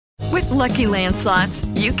Lucky Land Slots,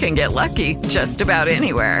 you can get lucky just about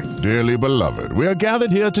anywhere. Dearly beloved, we are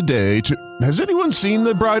gathered here today to... Has anyone seen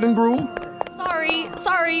the bride and groom?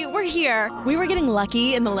 Sorry, we're here. We were getting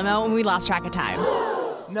lucky in the limo and we lost track of time.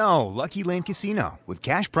 No, Lucky Land Casino, with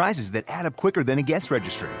cash prizes that add up quicker than a guest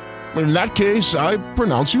registry. In that case, I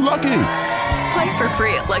pronounce you lucky. Play for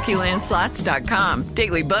free at LuckyLandSlots.com.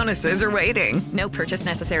 Daily bonuses are waiting. No purchase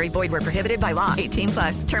necessary. Void where prohibited by law.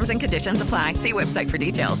 18+. Terms and conditions apply. See website for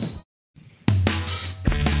details.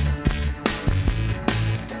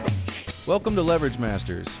 Welcome to Leverage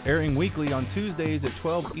Masters, airing weekly on Tuesdays at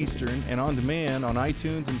 12 Eastern and on demand on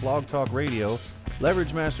iTunes and Blog Talk Radio.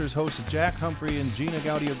 Leverage Masters hosts Jack Humphrey and Gina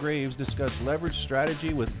Gaudio-Graves discuss leverage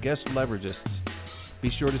strategy with guest leveragists.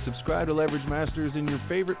 Be sure to subscribe to Leverage Masters in your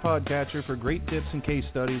favorite podcatcher for great tips and case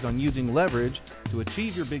studies on using leverage to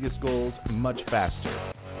achieve your biggest goals much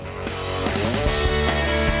faster.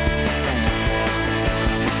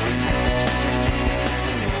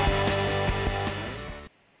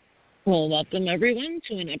 Well, welcome everyone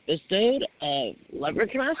to an episode of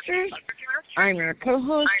Leverage Masters. I'm your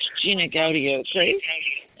co-host, Gina Gaudio-Graves,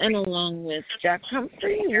 and along with Jack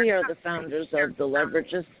Humphrey, we are the founders of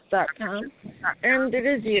TheLeveragists.com and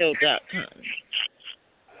Divizio.com.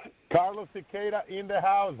 Carlos Siqueira in the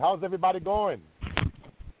house. How's everybody going?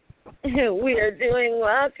 We are doing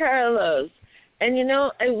well, Carlos. And you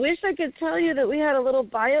know, I wish I could tell you that we had a little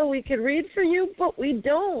bio we could read for you, but we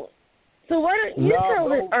don't. So why don't you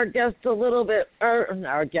tell our guests a little bit, our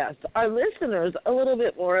listeners a little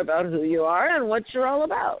bit more about who you are and what you're all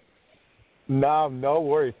about? No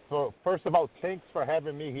worries. So first of all, thanks for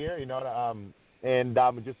having me here. And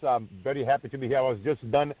I'm just very happy to be here. I was just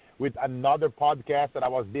done with another podcast that I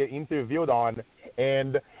was being interviewed on,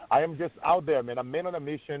 and I am just out there, man. I'm man on a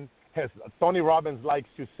mission. As Tony Robbins likes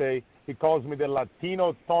to say, he calls me the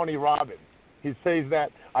Latino Tony Robbins. He says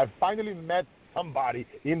that I finally met somebody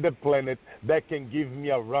in the planet that can give me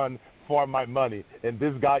a run for my money. And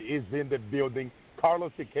this guy is in the building.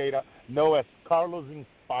 Carlos Siqueira, known as Carlos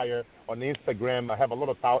Inspire on Instagram. I have a lot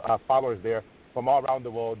of followers there from all around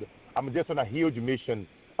the world. I'm just on a huge mission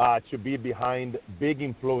to be behind big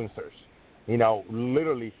influencers.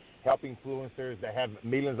 Literally helping influencers that have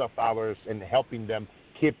millions of followers and helping them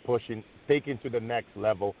keep pushing, taking to the next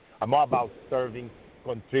level. I'm all about serving,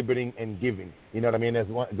 contributing, and giving. You know what I mean?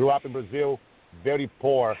 Grew up in Brazil, very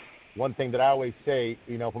poor. One thing that I always say,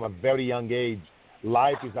 from a very young age,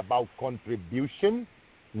 life is about contribution,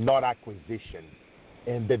 not acquisition.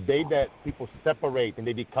 And the day that people separate and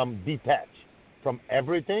they become detached from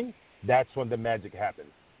everything, that's when the magic happens.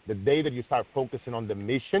 The day that you start focusing on the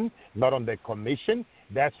mission, not on the commission,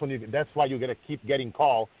 that's why you're going to keep getting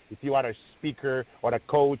called if you are a speaker or a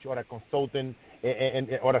coach or a consultant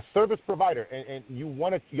or a service provider, and you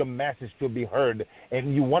wanted your message to be heard,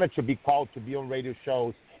 and you wanted to be called to be on radio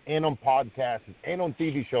shows and on podcasts and on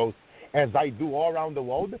TV shows, as I do all around the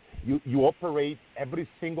world. You operate every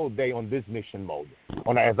single day on this mission mode,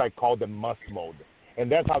 as I call the must mode.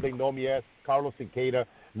 And that's how they know me as Carlos Siqueira,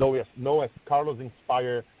 known as Carlos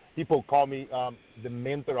Inspire. People call me the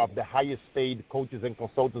mentor of the highest paid coaches and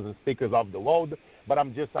consultants and speakers of the world, but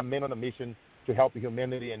I'm just a man on a mission to help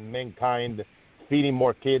humanity and mankind, feeding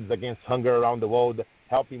more kids against hunger around the world,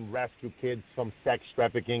 helping rescue kids from sex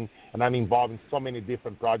trafficking, and I'm involved in so many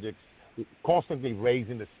different projects, constantly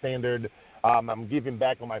raising the standard. I'm giving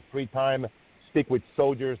back on my free time, speak with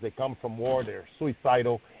soldiers. They come from war, they're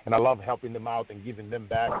suicidal, and I love helping them out and giving them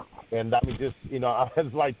back. And I'm just,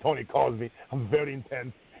 that's why Tony calls me. I'm very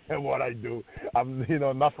intense in what I do. I'm,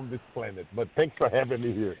 not from this planet, but thanks for having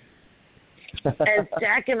me here. As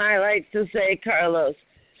Jack and I like to say, Carlos,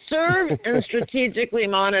 serve and strategically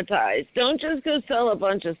monetize. Don't just go sell a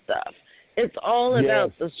bunch of stuff. It's all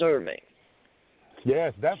about the serving.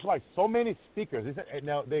 Yes, that's like so many speakers.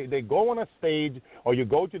 Now, they go on a stage or you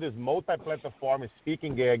go to this multi-platform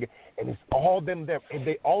speaking gig, and it's all them there. And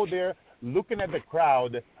they all there looking at the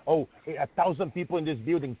crowd. 1,000 people in this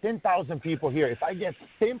building, 10,000 people here. If I get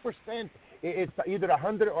 10%, it's either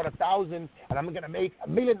 100 or 1,000, and I'm going to make $1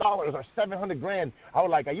 million or $700,000. I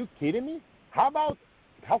was like, are you kidding me? How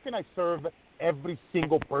can I serve every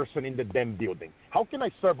single person in the damn building? How can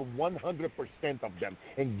I serve 100% of them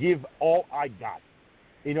and give all I got?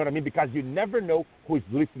 You know what I mean? Because you never know who is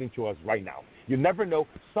listening to us right now. You never know.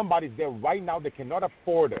 Somebody's there right now that cannot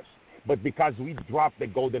afford us, but because we dropped the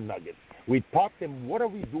golden nuggets. We taught them, what are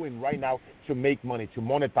we doing right now to make money, to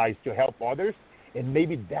monetize, to help others? And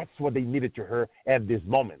maybe that's what they needed to hear at this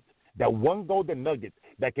moment. That one golden nugget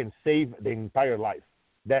that can save their entire life,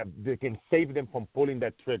 that can save them from pulling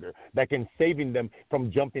that trigger, that can save them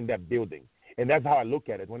from jumping that building. And that's how I look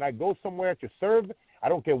at it. When I go somewhere to serve, I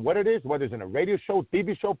don't care what it is, whether it's in a radio show,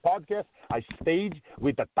 TV show, podcast, I stage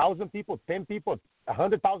with 1,000 people, 10 people,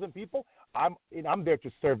 100,000 people. I'm there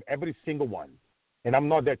to serve every single one. And I'm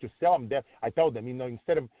not there to sell. I'm there. I tell them,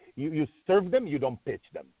 instead of you serve them, you don't pitch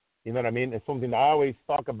them. You know what I mean? It's something I always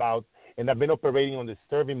talk about, and I've been operating on this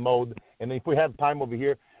serving mode. And if we have time over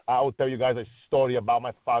here, I'll tell you guys a story about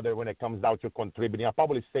my father when it comes down to contributing. I'll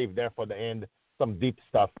probably save there for the end some deep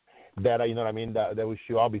stuff that, you know what I mean, that we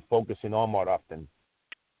should all be focusing on more often.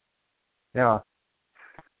 Yeah.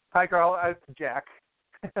 Hi, Carl. It's Jack.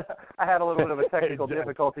 I had a little bit of a technical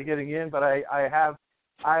difficulty getting in, but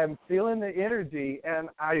I'm feeling the energy, and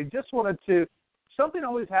I just wanted to, something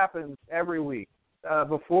always happens every week.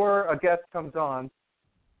 Before a guest comes on,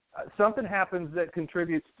 something happens that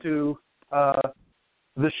contributes to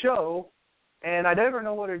the show, and I never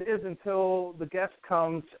know what it is until the guest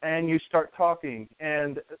comes and you start talking.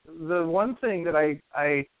 And the one thing that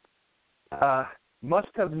I must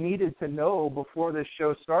have needed to know before this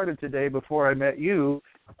show started today, before I met you,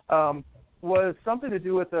 was something to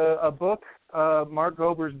do with a book, Mark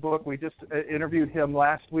Gober's book. We just interviewed him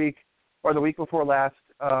last week or the week before last,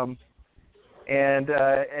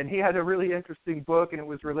 and he had a really interesting book, and it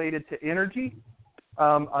was related to energy.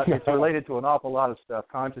 It's related to an awful lot of stuff,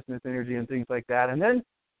 consciousness, energy, and things like that. And then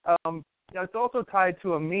it's also tied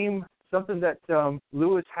to a meme, something that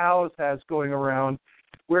Lewis Howes has going around,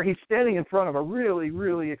 where he's standing in front of a really,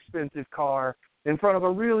 really expensive car, in front of a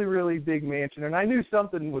really, really big mansion. And I knew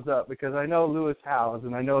something was up because I know Lewis Howes,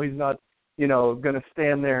 and I know he's not, going to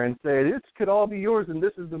stand there and say, this could all be yours and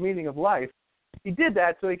this is the meaning of life. He did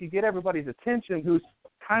that so he could get everybody's attention who's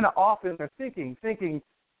kind of off in their thinking,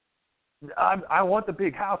 I want the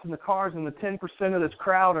big house and the cars and the 10% of this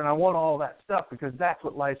crowd, and I want all that stuff because that's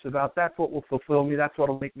what life's about. That's what will fulfill me. That's what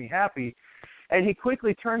will make me happy. And he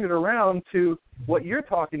quickly turned it around to what you're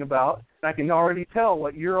talking about. And I can already tell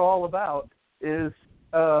what you're all about is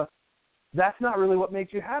that's not really what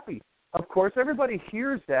makes you happy. Of course, everybody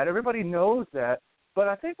hears that. Everybody knows that. But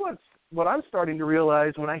I think what I'm starting to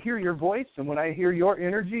realize when I hear your voice and when I hear your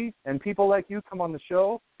energy and people like you come on the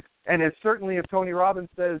show, and it's certainly if Tony Robbins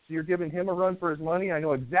says you're giving him a run for his money, I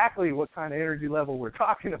know exactly what kind of energy level we're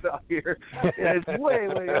talking about here. And it's way,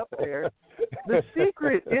 way up there. The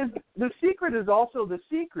secret is also the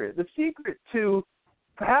secret. The secret to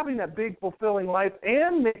having that big, fulfilling life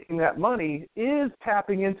and making that money is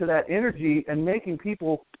tapping into that energy and making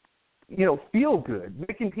people, feel good,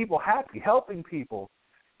 making people happy, helping people.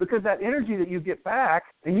 Because that energy that you get back,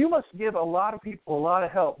 and you must give a lot of people a lot of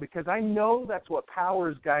help, because I know that's what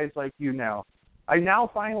powers guys like you now. I now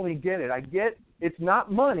finally get it. I get it's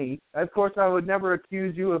not money. Of course, I would never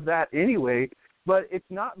accuse you of that anyway, but it's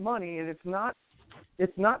not money, and it's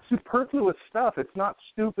not superfluous stuff. It's not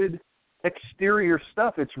stupid exterior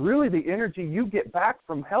stuff. It's really the energy you get back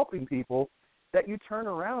from helping people that you turn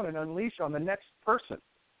around and unleash on the next person,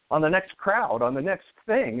 on the next crowd, on the next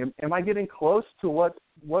thing. Am I getting close to what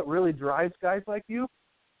really drives guys like you?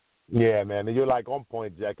 Yeah, man. You're like on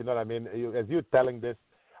point, Jack. You know what I mean? As you're telling this,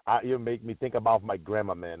 you make me think about my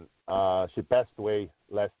grandma, man. She passed away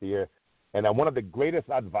last year. And one of the greatest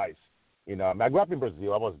advice, I grew up in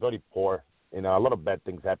Brazil. I was very poor. A lot of bad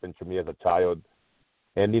things happened to me as a child.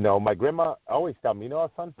 And, my grandma always tell me,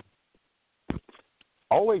 son,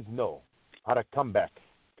 always know how to come back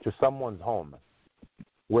to someone's home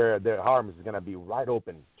where their arms is going to be right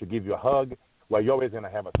open to give you a hug, where you're always going to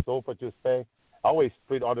have a sofa to stay. Always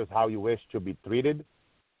treat others how you wish to be treated.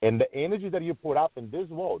 And the energy that you put out in this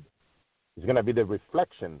world is going to be the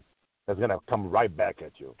reflection that's going to come right back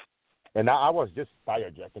at you. And I was just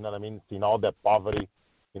tired, Jack, you know what I mean, seeing all that poverty.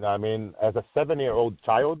 You know what I mean? As a 7-year-old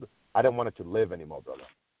child, I didn't want it to live anymore, brother.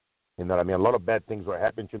 You know what I mean? A lot of bad things were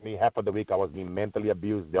happening to me. Half of the week I was being mentally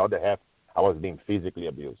abused. The other half I was being physically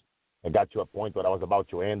abused. It got to a point where I was about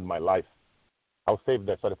to end my life. I'll save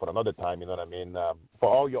that story for another time, you know what I mean? For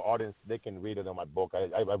all your audience, they can read it in my book.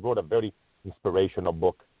 I wrote a very inspirational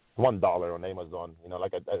book. $1 on Amazon.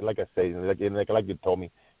 Like I say, like you told me,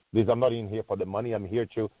 please, I'm not in here for the money. I'm here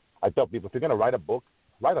to. I tell people, if you're gonna write a book,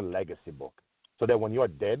 write a legacy book, so that when you are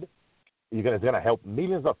dead, it's gonna help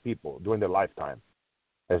millions of people during their lifetime,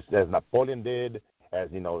 as Napoleon did, as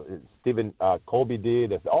Stephen Covey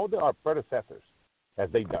did, as all our predecessors, as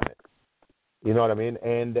they done it. You know what I mean?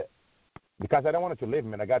 And because I don't want it to live,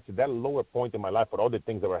 man, I got to that lower point in my life with all the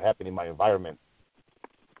things that were happening in my environment.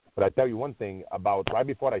 But I tell you one thing about right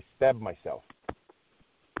before I stabbed myself,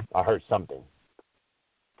 I heard something.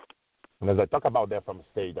 And as I talk about that from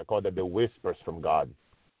stage, I call that the whispers from God.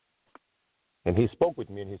 And he spoke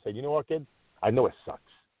with me and he said, you know what, kid? I know it sucks.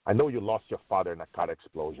 I know you lost your father in a car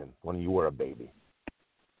explosion when you were a baby.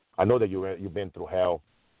 I know that you've been through hell,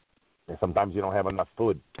 and sometimes you don't have enough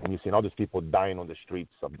food, and you've seen all these people dying on the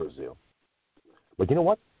streets of Brazil. But you know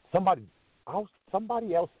what? Somebody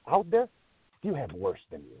else out there still have worse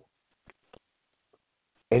than you.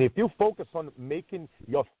 And if you focus on making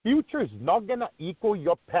your future is not going to equal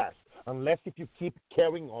your past unless if you keep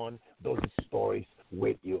carrying on those stories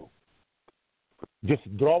with you. Just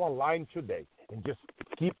draw a line today and just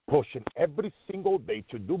keep pushing every single day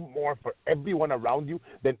to do more for everyone around you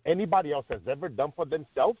than anybody else has ever done for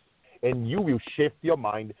themselves. And you will shift your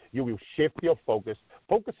mind. You will shift your focus,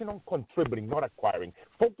 focusing on contributing, not acquiring,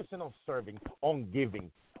 focusing on serving, on giving.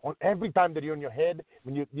 On every time that you're in your head,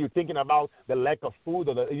 when you're thinking about the lack of food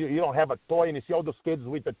or you don't have a toy and you see all those kids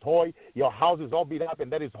with the toy, your house is all beat up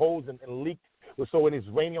and there is holes and leaks. So when it's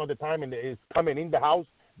raining all the time and it's coming in the house,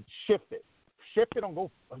 shift it. Shift it and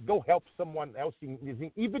go help someone else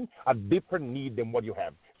in even a deeper need than what you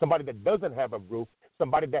have. Somebody that doesn't have a roof,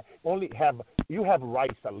 somebody that you have rice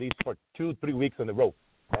at least for 2-3 weeks in a row.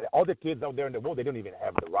 And all the kids out there in the world, they don't even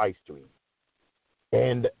have the rice to eat.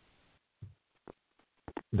 And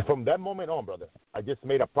from that moment on, brother, I just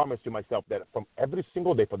made a promise to myself that from every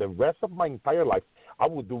single day for the rest of my entire life, I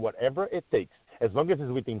will do whatever it takes, as long as it's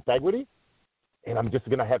with integrity. And I'm just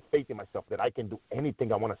going to have faith in myself that I can do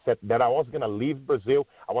anything I want to set, that I was going to leave Brazil.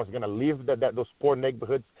 I was going to leave those poor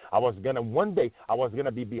neighborhoods. One day, I was going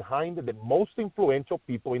to be behind the most influential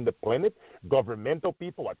people in the planet, governmental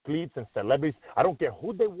people, athletes, and celebrities. I don't care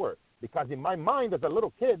who they were, because in my mind as a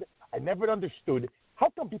little kid, I never understood how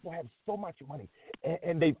come people have so much money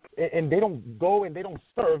and they don't go and they don't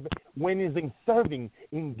serve when it's in serving,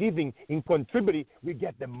 in giving, in contributing, we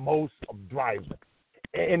get the most of drive.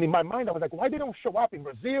 And in my mind, I was like, why they don't show up in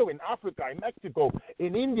Brazil, in Africa, in Mexico,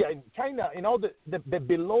 in India, in China, in all the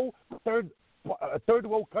below third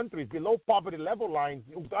world countries, below poverty level lines,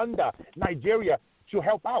 Uganda, Nigeria, to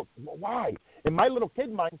help out? Why? In my little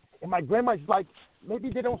kid mind, and my grandma's like, maybe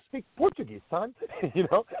they don't speak Portuguese, son.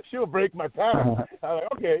 She'll break my pattern. I'm like,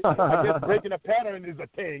 okay, I guess breaking a pattern is a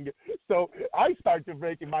thing. So I started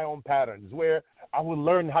breaking my own patterns where I would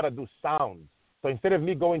learn how to do sounds. So instead of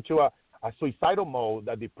me going to a suicidal mode,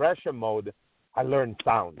 a depression mode, I learned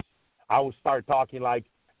sounds. I would start talking like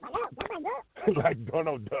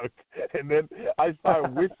Donald Duck, and then I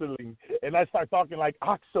start whistling, and I start talking like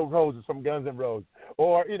Axl Rose from Guns N' Roses.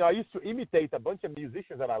 Or, I used to imitate a bunch of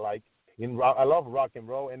musicians that I like. I love rock and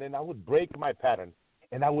roll, and then I would break my pattern,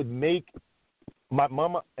 and I would make my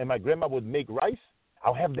mama and my grandma would make rice.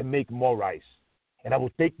 I'll have them make more rice, and I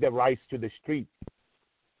would take the rice to the street.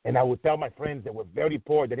 And I would tell my friends that were very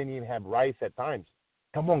poor, they didn't even have rice at times,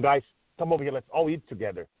 come on, guys, come over here, let's all eat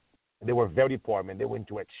together. And they were very poor, man. They went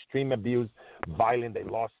to extreme abuse, violent. They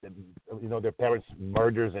lost, their parents'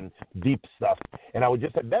 murders and deep stuff. And I would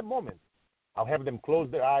just, at that moment, I'll have them close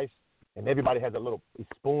their eyes, and everybody has a little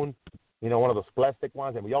spoon, one of those plastic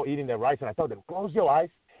ones, and we all eating their rice. And I tell them, close your eyes,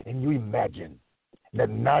 and you imagine that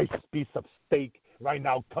nice piece of steak right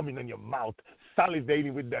now coming in your mouth,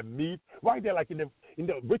 salivating with that meat, right there like in the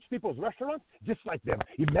rich people's restaurants, just like them.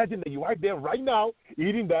 Imagine that you are there right now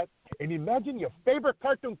eating that, and imagine your favorite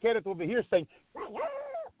cartoon character over here saying,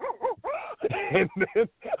 and then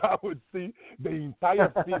I would see the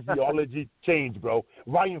entire physiology change, bro,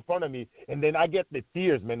 right in front of me. And then I get the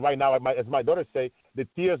tears, man, right now, as my daughter say, the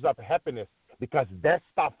tears of happiness, because that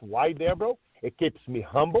stuff right there, bro, it keeps me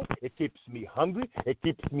humble, it keeps me hungry, it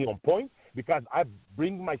keeps me on point, because I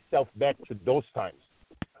bring myself back to those times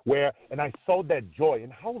and I saw that joy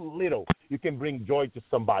and how little you can bring joy to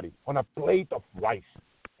somebody on a plate of rice.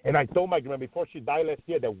 And I told my grandma before she died last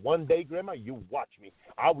year that one day, grandma, you watch me.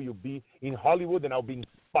 I will be in Hollywood and I'll be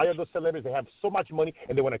inspired those celebrities. They have so much money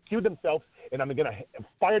and they want to kill themselves, and I'm going to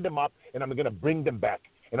fire them up and I'm going to bring them back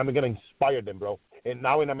and I'm going to inspire them, bro. And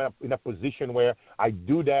now I'm in a position where I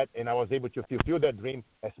do that, and I was able to fulfill that dream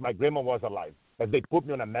as my grandma was alive. As they put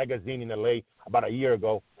me on a magazine in L.A. about a year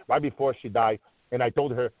ago, right before she died, and I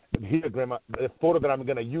told her, here, grandma, the photo that I'm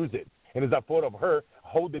going to use it. And it's a photo of her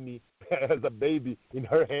holding me as a baby in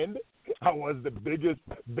her hand. I was the biggest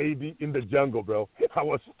baby in the jungle, bro. I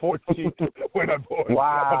was 14 when I bought a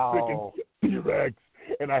freaking T-Rex.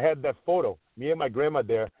 And I had that photo, me and my grandma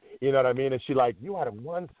there, you know what I mean? And she like, you are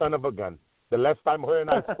one son of a gun. The last time her and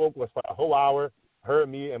I spoke was for a whole hour, her,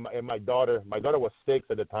 me, and my daughter. My daughter was 6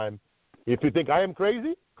 at the time. If you think I am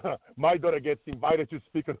crazy, my daughter gets invited to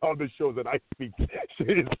speak on all the shows that I speak. She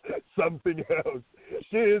is something else.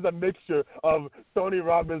 She is a mixture of Tony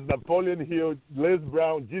Robbins, Napoleon Hill, Liz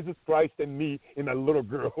Brown, Jesus Christ, and me in a little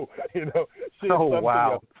girl. She is something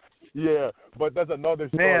else. Yeah, but that's another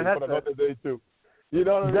story for another day too. You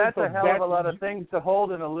know what I mean? That's So a hell of a lot of things to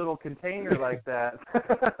hold in a little container like that.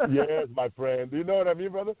 Yes, my friend. You know what I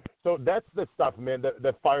mean, brother? So that's the stuff, man,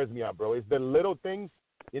 that fires me up, bro. It's the little things.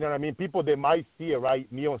 You know what I mean? People, they might see it, right?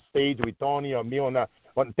 Me on stage with Tony, or me on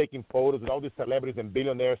taking photos with all these celebrities and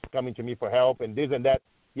billionaires coming to me for help and this and that.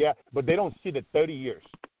 Yeah, but they don't see the 30 years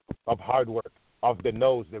of hard work, of the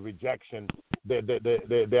no's, the rejection,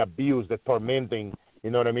 the abuse, the tormenting.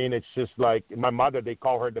 You know what I mean? It's just like my mother, they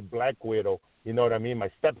call her the Black Widow. You know what I mean? My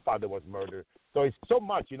stepfather was murdered. So it's so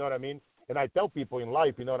much, you know what I mean? And I tell people in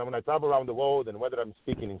life, you know, when I travel around the world and whether I'm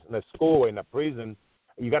speaking in a school or in a prison,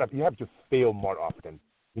 you have to fail more often.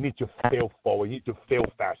 You need to fail forward. You need to fail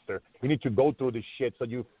faster. You need to go through the shit so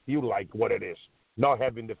you feel like what it is. Not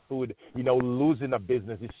having the food, you know, losing a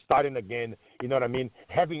business, starting again, you know what I mean?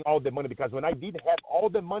 Having all the money, because when I did have all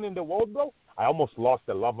the money in the world, bro, I almost lost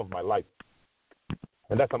the love of my life.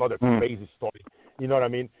 And that's another crazy story. You know what I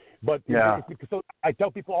mean? But so I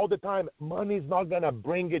tell people all the time, money is not going to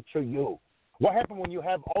bring it to you. What happens when you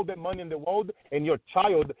have all the money in the world and your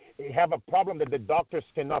child have a problem that the doctors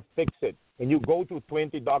cannot fix it? And you go to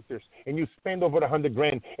 20 doctors and you spend over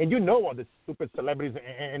 $100,000 and you know all the stupid celebrities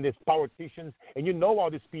and these politicians and you know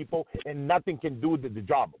all these people and nothing can do the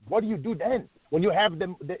job. What do you do then? When you have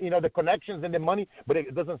the connections and the money, but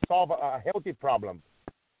it doesn't solve a healthy problem.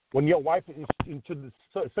 When your wife is into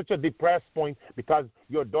such a depressed point because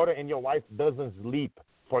your daughter and your wife doesn't sleep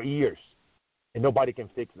for years and nobody can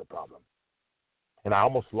fix the problem. And I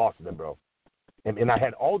almost lost them, bro. And I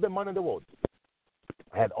had all the money in the world.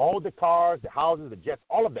 I had all the cars, the houses, the jets,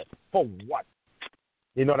 all of that. For what?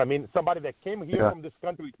 You know what I mean? Somebody that came here from this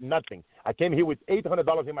country with nothing. I came here with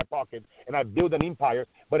 $800 in my pocket, and I built an empire.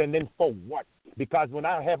 And then for what? Because when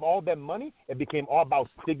I have all that money, it became all about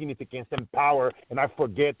significance and power, and I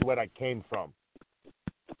forget where I came from.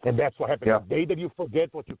 And that's what happened. The day that you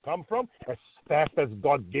forget what you come from, as fast as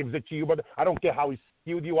God gives it to you, brother, I don't care how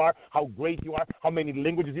skilled you are, how great you are, how many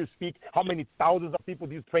languages you speak, how many thousands of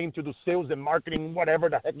people you train to do sales and marketing, whatever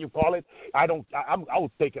the heck you call it. I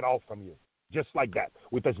will take it all from you, just like that,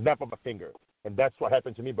 with a snap of a finger. And that's what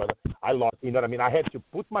happened to me, brother. I lost, you know what I mean? I had to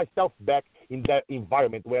put myself back in that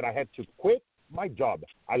environment where I had to quit my job.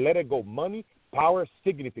 I let it go, money, power,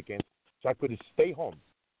 significance, so I could stay home.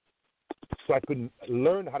 So I could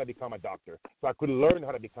learn how to become a doctor. So I could learn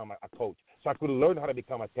how to become a coach. So I could learn how to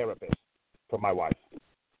become a therapist for my wife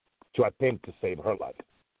to attempt to save her life.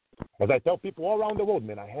 As I tell people all around the world,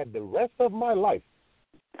 man, I had the rest of my life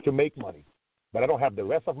to make money, but I don't have the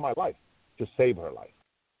rest of my life to save her life.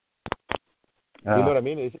 You know what I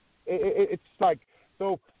mean? It's like,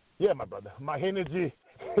 so, yeah, my brother, my energy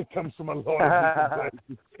comes from a lot of different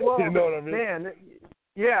places. Well, you know what I mean? Man,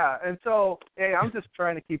 yeah, and so, hey, I'm just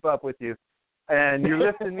trying to keep up with you. And you're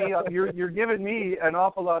lifting me up. You're giving me an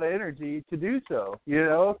awful lot of energy to do so, you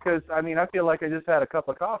know, because, I mean, I feel like I just had a cup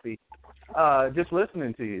of coffee just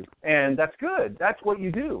listening to you. And that's good. That's what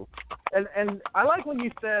you do. And I like when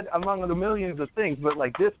you said among the millions of things, but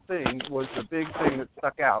like this thing was the big thing that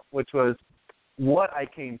stuck out, which was what I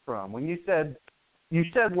came from. When you said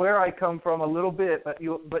where I come from a little bit, but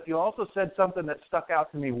you also said something that stuck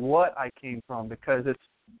out to me, what I came from, because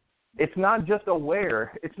it's not just a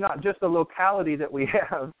where, it's not just a locality that we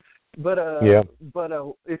have, but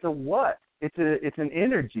it's a what. It's an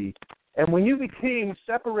energy. And when you became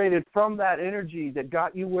separated from that energy that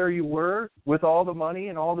got you where you were with all the money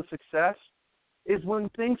and all the success, is when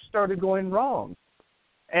things started going wrong.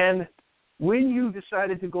 And when you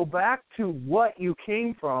decided to go back to what you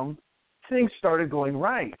came from, things started going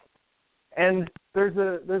right. And there's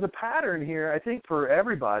a pattern here, I think, for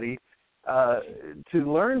everybody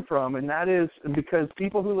to learn from, and that is because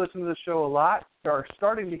people who listen to the show a lot are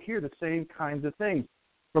starting to hear the same kinds of things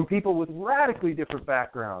from people with radically different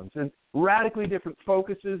backgrounds and radically different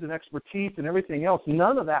focuses and expertise and everything else.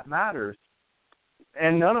 None of that matters,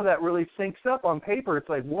 and none of that really syncs up on paper. It's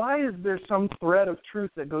like, why is there some thread of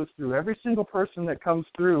truth that goes through every single person that comes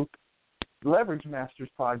through Leverage Masters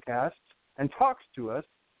podcast and talks to us?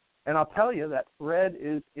 And I'll tell you, that thread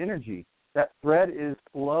is energy. That thread is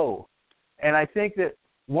flow. And I think that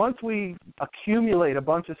once we accumulate a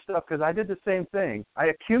bunch of stuff, because I did the same thing, I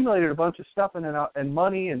accumulated a bunch of stuff and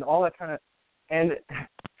money and all that kind of,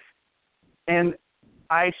 and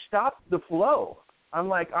I stopped the flow. I'm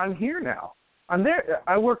like, I'm here now. I'm there.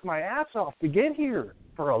 I worked my ass off to get here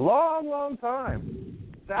for a long, long time.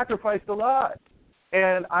 Sacrificed a lot.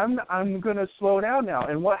 And I'm going to slow down now.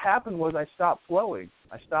 And what happened was I stopped flowing.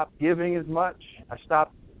 I stopped giving as much. I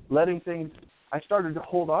stopped letting things. I started to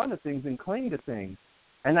hold on to things and cling to things.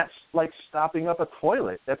 And that's like stopping up a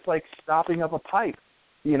toilet. That's like stopping up a pipe.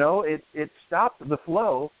 You know, it stopped the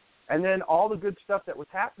flow, And then all the good stuff that was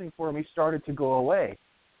happening for me started to go away.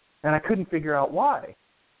 And I couldn't figure out why.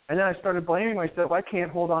 And then I started blaming myself. I can't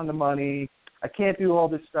hold on to money. I can't do all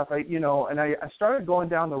this stuff. I started going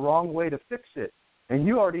down the wrong way to fix it. And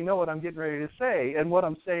you already know what I'm getting ready to say and what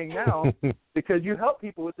I'm saying now because you help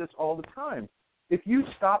people with this all the time. If you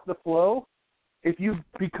stop the flow, if you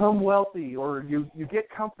become wealthy or you get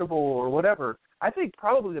comfortable or whatever, I think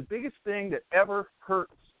probably the biggest thing that ever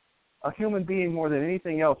hurts a human being more than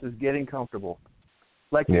anything else is getting comfortable.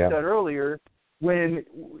 Like you said earlier, when,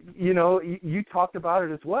 you talked about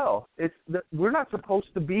it as well. It's that we're not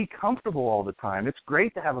supposed to be comfortable all the time. It's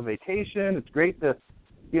great to have a vacation. It's great to,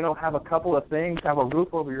 have a couple of things, have a roof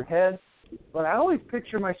over your head. But I always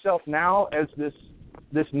picture myself now as this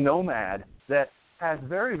nomad that has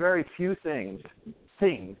very, very few things,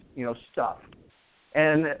 stuff.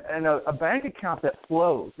 And a bank account that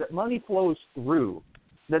flows, that money flows through,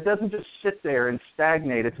 that doesn't just sit there and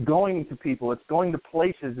stagnate. It's going to people. It's going to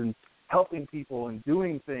places and helping people and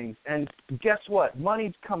doing things. And guess what?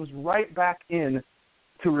 Money comes right back in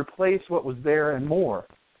to replace what was there and more.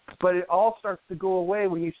 But it all starts to go away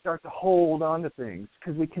when you start to hold on to things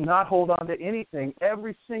because we cannot hold on to anything.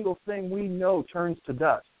 Every single thing we know turns to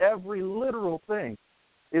dust. Every literal thing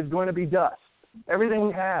is going to be dust. Everything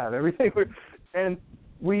we have, if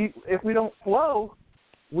we don't flow,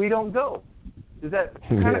 we don't go. Is that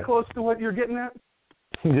kind of close to what you're getting at?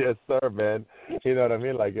 Yes, sir, man. You know what I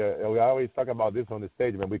mean? Like we always talk about this on the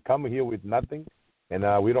stage, man. We come here with nothing, and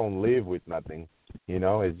we don't live with nothing.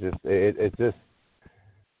 It's just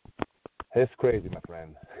it's crazy, my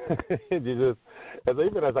friend. Even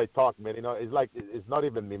as I talk, man, it's like it's not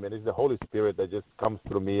even me, man. It's the Holy Spirit that just comes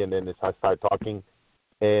through me, and then I start talking,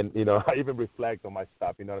 and I even reflect on my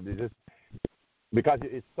stuff. It's just because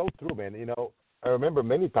it's so true, man. I remember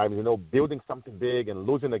many times, building something big and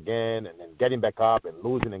losing again, and then getting back up and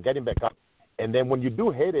losing and getting back up, and then when you do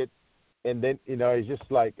hit it, and then it's just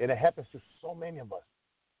like, and it happens to so many of us.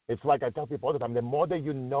 It's like I tell people all the time, the more that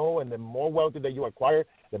you know and the more wealthy that you acquire,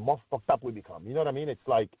 the more fucked up we become. You know what I mean? It's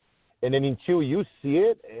like, and then until you see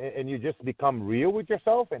it and you just become real with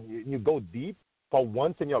yourself and you go deep for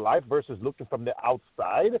once in your life versus looking from the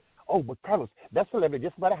outside. Oh, but Carlos, that celebrity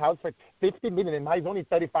just bought a house for $50 million and mine's only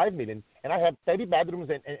 $35 million, and I have 30 bedrooms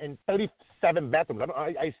and 37 bathrooms.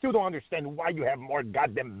 I still don't understand why you have more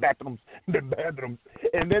goddamn bathrooms than bedrooms.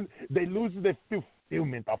 And then they lose the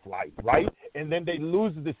fulfillment of life, right? And then they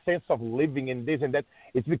lose the sense of living and this and that.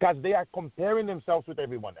 It's because they are comparing themselves with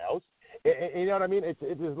everyone else. You know what I mean? It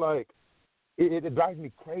is like, it drives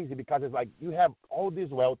me crazy because it's like you have all this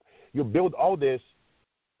wealth, you build all this,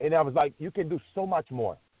 and I was like, you can do so much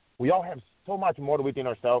more. We all have so much more within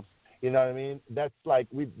ourselves. You know what I mean? That's like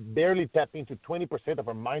we barely tap into 20% of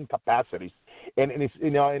our mind capacities. And it's,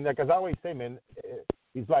 and like as I always say, man,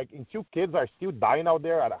 it's like until kids are still dying out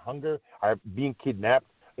there out of hunger, are being kidnapped,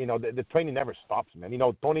 the training never stops, man.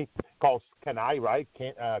 Tony calls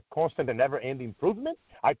constant and never-ending improvement.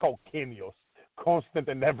 I call cameos. Constant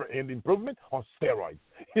and never-ending improvement on steroids.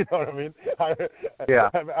 You know what I mean? Yeah.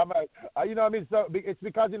 You know what I mean? So it's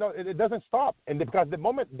because, it doesn't stop. And because the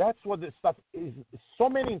moment, that's what this stuff is. So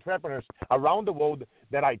many entrepreneurs around the world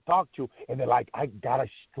that I talk to, and they're like, I gotta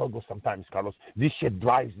struggle sometimes, Carlos. This shit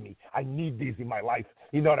drives me. I need this in my life.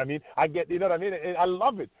 You know what I mean? You know what I mean? And I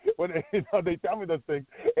love it when they tell me those things.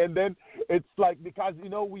 And then it's like, because,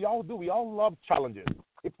 we all do. We all love challenges.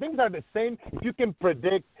 If things are the same, if you can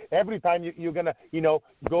predict every time you're going to,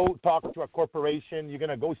 go talk to a corporation, you're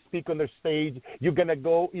going to go speak on their stage, you're going to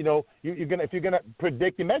go, if you're going to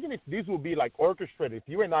predict, imagine if this would be like orchestrated, if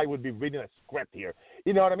you and I would be reading a script here.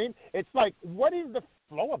 You know what I mean? It's like, what is the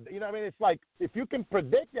flow of it? You know what I mean? It's like, if you can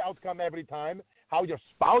predict the outcome every time, how your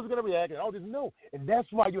spouse is going to react and all this, no. And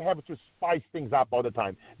that's why you have to spice things up all the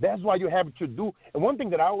time. That's why you have to do, and one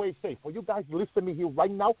thing that I always say, for you guys listening to me here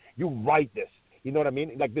right now, you write this. You know what I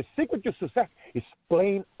mean? Like the secret to success is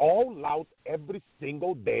playing all out every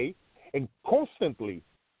single day and constantly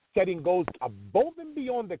setting goals above and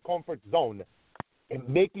beyond the comfort zone and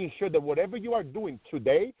making sure that whatever you are doing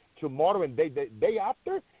today, tomorrow, and the day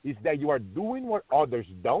after is that you are doing what others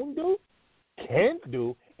don't do, can't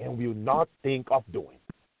do, and will not think of doing.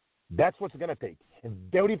 That's what's going to take. And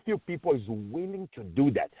very few people is willing to do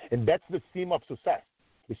that. And that's the theme of success.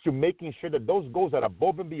 It's to making sure that those goals are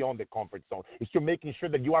above and beyond the comfort zone. It's to making sure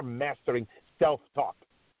that you are mastering self-talk.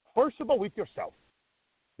 First of all, with yourself.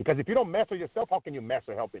 Because if you don't master yourself, how can you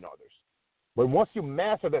master helping others? But once you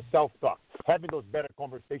master the self-talk, having those better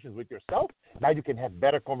conversations with yourself, now you can have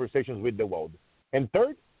better conversations with the world. And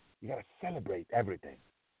third, you got to celebrate everything.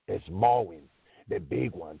 The small wins. the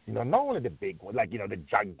big ones. Not only the big ones, like, the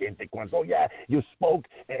gigantic ones. Oh, yeah, you spoke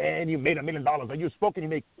and you made $1 million. Or you spoke and you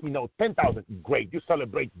make, 10,000. Great. You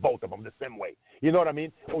celebrate both of them the same way. You know what I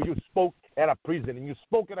mean? Or you spoke at a prison and you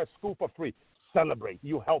spoke at a school for free. Celebrate.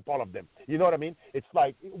 You help all of them. You know what I mean? It's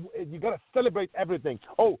like you got to celebrate everything.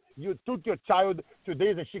 Oh, you took your child to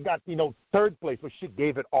this and she got, third place, but she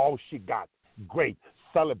gave it all she got. Great.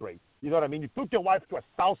 Celebrate. You know what I mean? You took your wife to a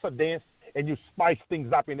salsa dance and you spice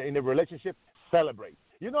things up in a relationship. Celebrate.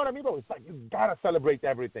 You know what I mean, bro? It's like you got to celebrate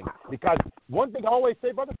everything. Because one thing I always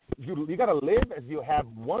say, brother, you got to live as you have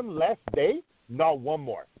one less day, not one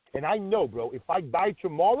more. And I know, bro, if I die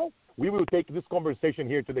tomorrow, we will take this conversation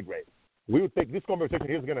here to the grave. We will take this conversation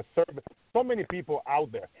here is going to serve so many people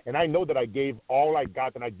out there. And I know that I gave all I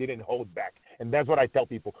got and I didn't hold back. And that's what I tell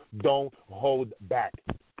people. Don't hold back.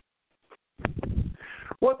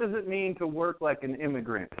 What does it mean to work like an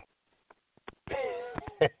immigrant?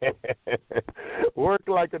 Work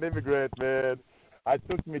like an immigrant, man. It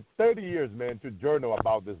took me 30 years, man, to journal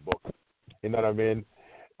about this book. You know what I mean?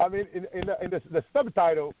 In the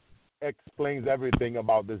subtitle explains everything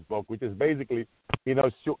about this book, which is basically,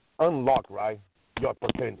 it's to unlock, right, your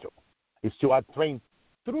potential. It's to attain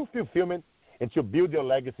through fulfillment and to build your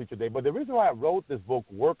legacy today. But the reason why I wrote this book,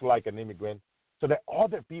 Work Like an Immigrant, so that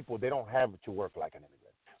other people, they don't have to work like an immigrant.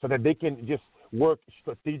 So that they can just work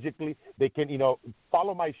strategically. They can,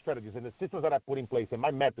 follow my strategies and the systems that I put in place and my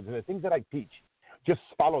methods and the things that I teach. Just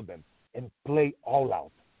follow them and play all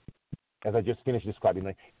out. As I just finished describing,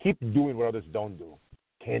 like, keep doing what others don't do,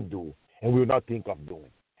 can't do, and will not think of doing.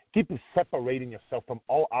 Keep separating yourself from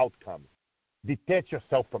all outcomes. Detach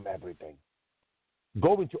yourself from everything.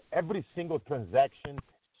 Go into every single transaction,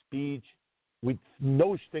 speech, with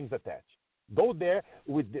no strings attached. Go there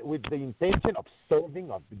with the intention of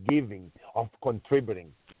serving, of giving, of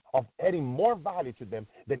contributing, of adding more value to them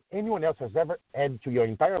than anyone else has ever added to your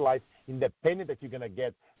entire life, independent that you're going to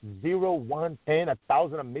get 0, 1, 10,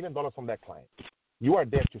 1,000, $1 million from that client. You are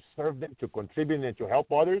there to serve them, to contribute, and to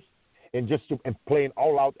help others, and just to playing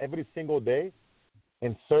all out every single day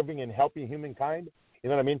and serving and helping humankind. You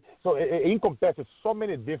know what I mean? So it encompasses so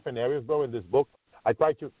many different areas, bro, in this book. I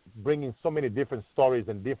try to bring in so many different stories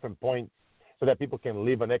and different points so that people can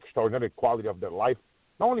live an extraordinary quality of their life,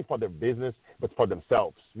 not only for their business, but for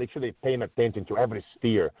themselves. Make sure they're paying attention to every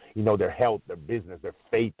sphere, their health, their business, their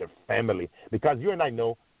faith, their family. Because you and I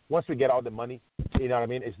know, once we get all the money, you know what I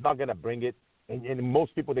mean, it's not going to bring it. And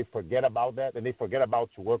most people, they forget about that, and they forget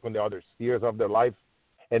about to work on the other spheres of their life.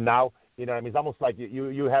 And now, you know what I mean, it's almost like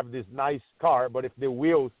you have this nice car, but if the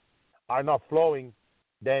wheels are not flowing,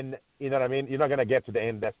 then, you know what I mean, you're not going to get to the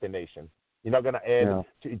end destination. You're not going to add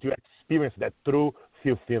to experience that true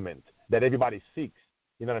fulfillment that everybody seeks.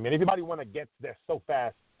 You know what I mean? Everybody want to get there so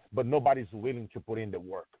fast, but nobody's willing to put in the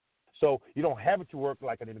work. So you don't have to work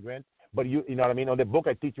like an immigrant, but you know what I mean? On the book,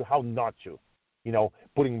 I teach you how not to.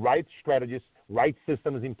 Putting right strategies, right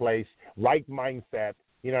systems in place, right mindset.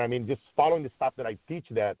 You know what I mean? Just following the stuff that I teach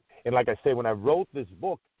that. And like I say, when I wrote this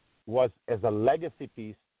book, was as a legacy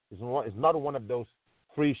piece. It's not one of those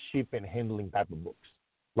free ship and handling type of books.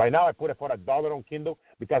 Right now, I put it for $1 on Kindle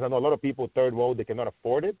because I know a lot of people, third world, they cannot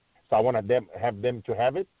afford it. So I want to have them to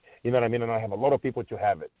have it. You know what I mean? And I have a lot of people to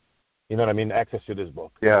have it. You know what I mean? Access to this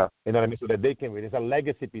book. Yeah. You know what I mean? So that they can read. It's a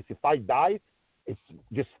legacy piece. If I die, it's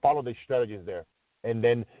just follow the strategies there. And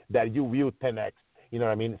then that you will 10X. You know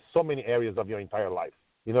what I mean? So many areas of your entire life.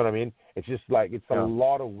 You know what I mean? It's just like, it's a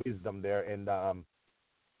lot of wisdom there. And,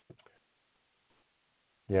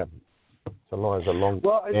 it's a long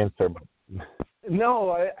answer. But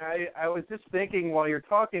no, I was just thinking while you're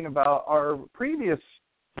talking about our previous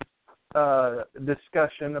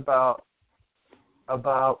discussion about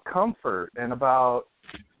comfort and about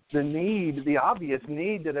the obvious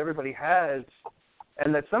need that everybody has,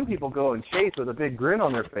 and that some people go and chase with a big grin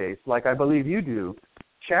on their face, like I believe you do.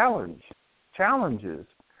 Challenges.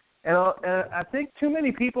 And I think too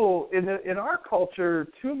many people in our culture,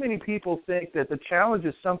 too many people think that the challenge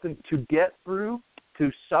is something to get through,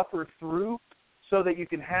 to suffer through, so that you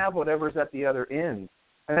can have whatever's at the other end.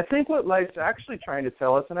 And I think what life's actually trying to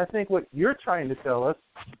tell us, and I think what you're trying to tell us,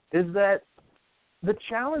 is that the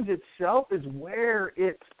challenge itself is where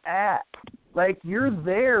it's at. Like, you're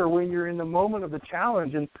there when you're in the moment of the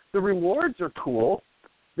challenge, and the rewards are cool.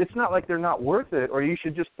 It's not like they're not worth it, or you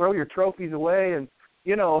should just throw your trophies away and,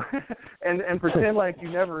 and pretend like you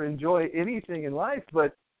never enjoy anything in life.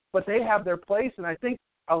 But they have their place, and I think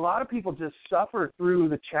a lot of people just suffer through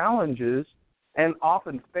the challenges and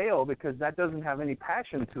often fail because that doesn't have any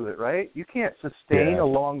passion to it, right? You can't sustain a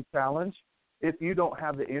long challenge. if you don't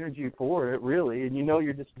have the energy for it, really, and you know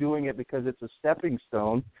you're just doing it because it's a stepping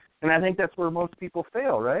stone. And I think that's where most people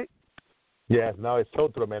fail, right? Yes, no, it's so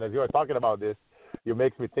true, man. As you were talking about this, you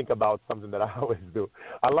make me think about something that I always do.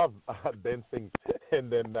 I love dancing,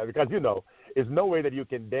 and then because there's no way that you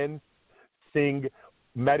can dance, sing,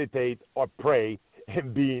 meditate, or pray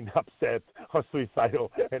and being upset or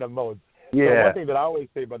suicidal in a mode. Yeah. So one thing that I always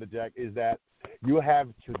say, Brother Jack, is that you have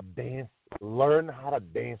to dance, learn how to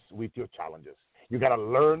dance with your challenges. You got to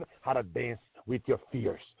learn how to dance with your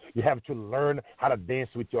fears. You have to learn how to dance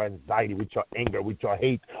with your anxiety, with your anger, with your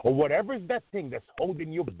hate, or whatever is that thing that's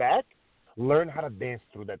holding you back. Learn how to dance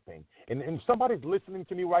through that thing. And if somebody's listening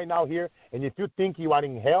to me right now here, and if you think you are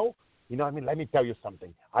in hell, let me tell you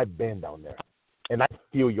something. I've been down there. And I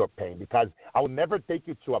feel your pain because I will never take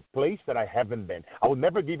you to a place that I haven't been. I will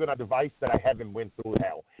never give you an advice that I haven't went through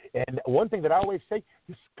hell. And one thing that I always say,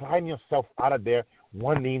 just climb yourself out of there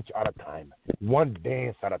 1 inch at a time, one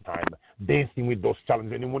dance at a time, dancing with those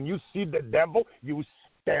challenges. And when you see the devil, you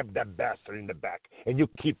stab that bastard in the back. And you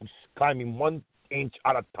keep climbing 1 inch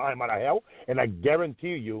at a time out of hell. And I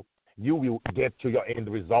guarantee you, you will get to your end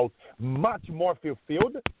result much more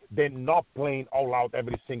fulfilled than not playing all out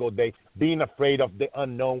every single day, being afraid of the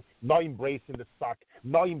unknown, not embracing the suck,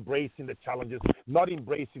 not embracing the challenges, not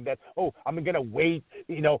embracing that, I'm going to wait,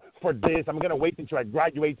 for this. I'm going to wait until I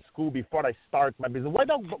graduate school before I start my business. Why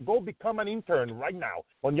not go become an intern right now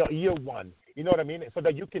on your year one? You know what I mean? So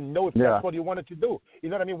that you can know if that's what you wanted to do. You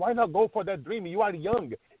know what I mean? Why not go for that dream? You are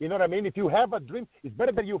young. You know what I mean? If you have a dream, it's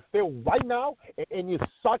better that you fail right now and you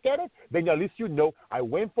suck at it, then at least I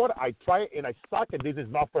went for it, I tried it, and I suck, and this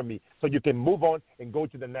is not for me. So you can move on and go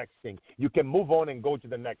to the next thing. You can move on and go to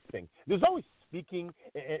the next thing. There's always speaking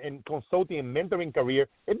and consulting and mentoring career.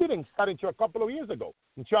 It didn't start until a couple of years ago.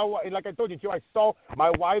 Like I told you, until I saw my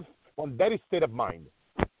wife on that state of mind,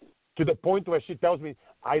 to the point where she tells me,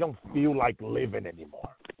 I don't feel like living anymore.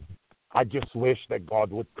 I just wish that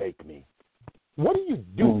God would take me. What do you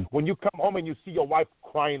do when you come home and you see your wife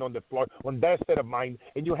crying on the floor, on that state of mind,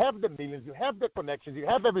 and you have the millions, you have the connections, you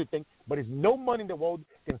have everything, but there's no money in the world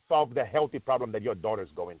can solve the healthy problem that your daughter's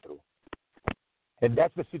going through? And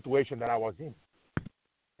that's the situation that I was in.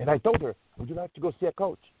 And I told her, would you like to go see a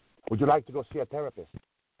coach? Would you like to go see a therapist?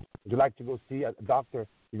 Would you like to go see a doctor?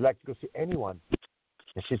 Would you like to go see anyone?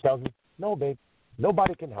 And she tells me, no, babe,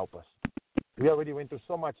 nobody can help us. We already went through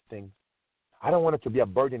so much things. I don't want it to be a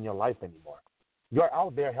burden in your life anymore. You're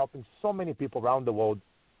out there helping so many people around the world,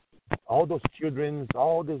 all those children,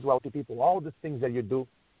 all these wealthy people, all the things that you do.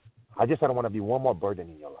 I don't want to be one more burden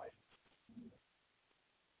in your life.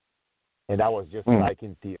 And I was just like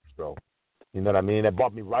in tears, bro. You know what I mean? It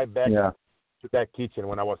brought me right back to that kitchen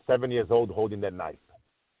when I was 7 years old holding that knife.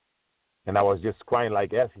 And I was just crying,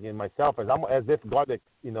 like asking myself, as if God,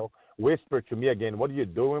 whispered to me again, what are you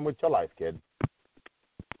doing with your life, kid?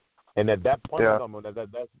 And at that point,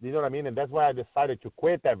 you know what I mean? And that's why I decided to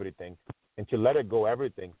quit everything and to let it go,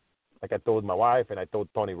 everything. Like I told my wife and I told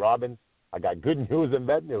Tony Robbins, I got good news and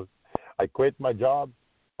bad news. I quit my job.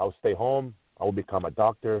 I'll stay home. I will become a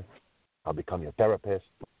doctor. I'll become your therapist.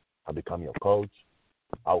 I'll become your coach.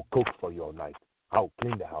 I'll cook for you all night. I'll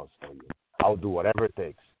clean the house for you. I'll do whatever it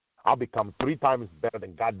takes. I'll become 3 times better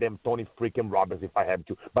than goddamn Tony freaking Robbins if I have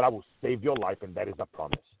to. But I will save your life, and that is a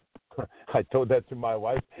promise. I told that to my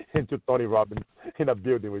wife and to Tony Robbins in a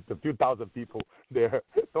building with a few thousand people there.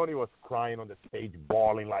 Tony was crying on the stage,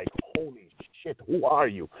 bawling like, holy shit, who are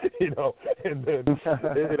you? And then,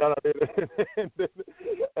 and then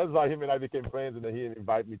that's why him and I became friends, and then he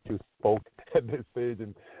invited me to spoke at this stage,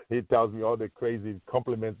 and he tells me all the crazy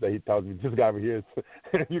compliments that he tells me. This guy over here,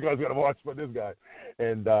 you guys got to watch for this guy.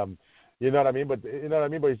 And, you know what I mean? But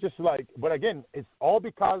it's just like, but again, it's all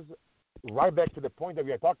because right back to the point that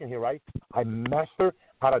we are talking here, right? I mastered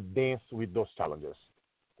how to dance with those challenges,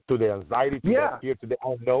 to the anxiety, to the fear, to the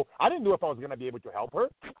unknown. I didn't know if I was going to be able to help her.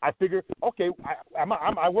 I figured, okay,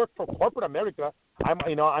 I work for corporate America. I'm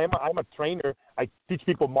a trainer. I teach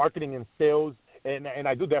people marketing and sales, and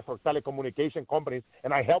I do that for telecommunication companies,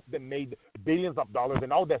 and I help them make billions of dollars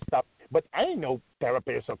and all that stuff. But I ain't no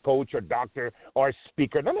therapist or coach or doctor or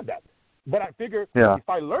speaker, none of that. But I figure if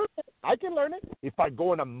I learn it, I can learn it. If I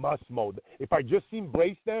go in a must mode, if I just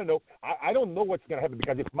embrace that, I don't know what's going to happen.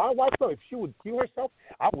 Because if my wife, if she would kill herself,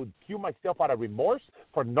 I would kill myself out of remorse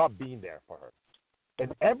for not being there for her.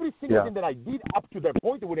 And every single thing that I did up to that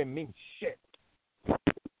point, it wouldn't mean shit.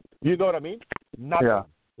 You know what I mean? Nothing. Yeah.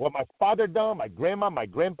 What my father done, my grandma, my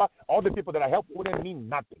grandpa, all the people that I helped wouldn't mean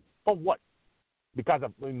nothing. For what? Because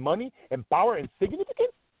of money and power and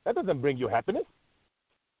significance? That doesn't bring you happiness.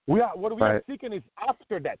 What we are seeking is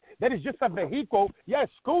after that. That is just a vehicle. Yeah,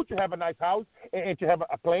 it's cool to have a nice house and to have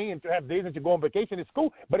a plane and to have days and to go on vacation. It's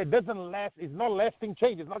cool, but it doesn't last. It's not lasting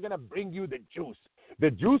change. It's not going to bring you the juice.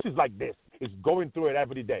 The juice is like this. It's going through it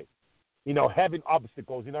every day. You know, having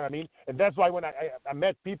obstacles, you know what I mean? And that's why when I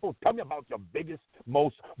met people, tell me about your biggest,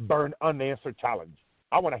 most burned, unanswered challenge.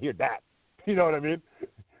 I want to hear that. You know what I mean?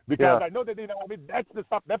 Because I know that, you know what I mean, that's the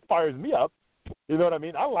stuff that fires me up. You know what I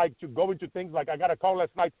mean? I like to go into things like I got a call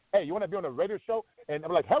last night. Hey, you want to be on a radio show? And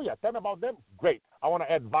I'm like, hell yeah, tell me about them. Great. I want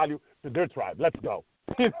to add value to their tribe. Let's go.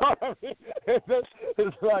 You know what I mean?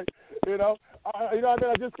 It's like, you know, and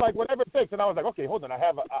I just like whatever it takes. And I was like, okay, hold on. I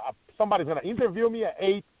have somebody's going to interview me at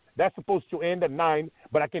 8. That's supposed to end at 9,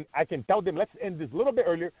 but I can tell them let's end this a little bit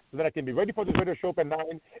earlier so that I can be ready for this radio show at 9,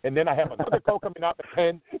 and then I have another call coming up at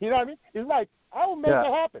 10. You know what I mean? It's like I will make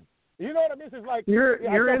it happen. You know what I mean? It's like you're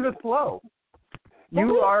in the flow.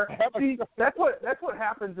 You are. See, that's what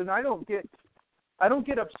happens, and I don't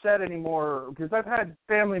get upset anymore because I've had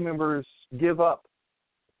family members give up.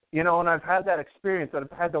 You know, and I've had that experience.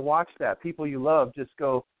 I've had to watch that people you love just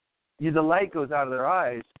go. The light goes out of their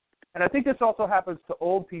eyes. And I think this also happens to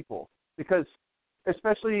old people because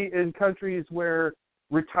especially in countries where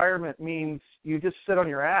retirement means you just sit on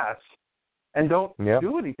your ass and don't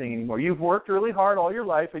do anything anymore. You've worked really hard all your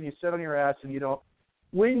life and you sit on your ass and you don't.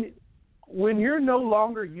 When you're no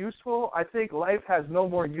longer useful, I think life has no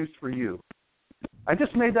more use for you. I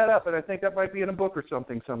just made that up, and I think that might be in a book or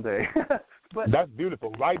something someday. But that's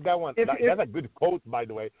beautiful. Write that one. That's a good quote, by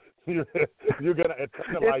the way. You're going to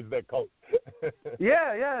internalize that quote.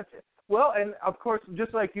 Yeah. Well, and of course,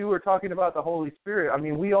 just like you were talking about the Holy Spirit, I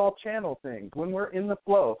mean, we all channel things. When we're in the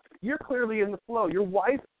flow, you're clearly in the flow. Your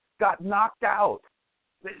wife got knocked out.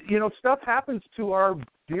 You know, stuff happens to our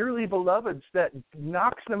dearly beloveds that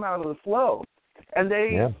knocks them out of the flow. And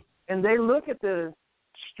they look at the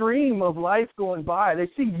stream of life going by. They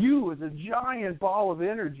see you as a giant ball of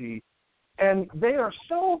energy. And they are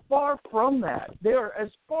so far from that. They are as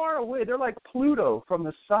far away. They're like Pluto from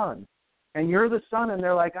the sun. And you're the sun, and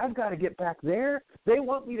they're like, I've got to get back there. They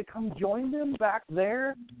want me to come join them back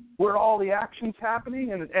there where all the action's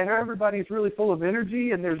happening and everybody's really full of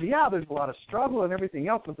energy. And there's a lot of struggle and everything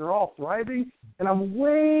else, but they're all thriving. And I'm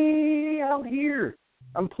way out here.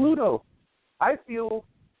 I'm Pluto. I feel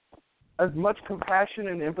as much compassion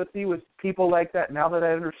and empathy with people like that now that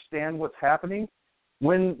I understand what's happening.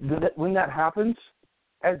 When that happens,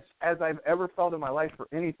 as I've ever felt in my life for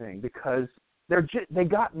anything, because they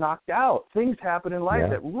got knocked out. Things happen in life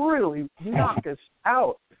that really knock us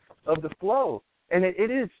out of the flow, and it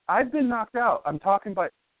is. I've been knocked out. I'm talking about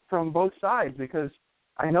from both sides because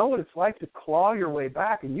I know what it's like to claw your way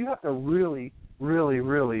back, and you have to really, really,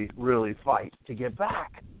 really, really fight to get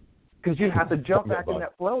back because you have to jump back in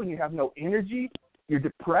that flow, and you have no energy. You're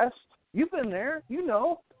depressed. You've been there. You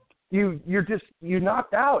know. You're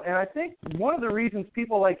knocked out. And I think one of the reasons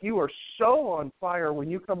people like you are so on fire when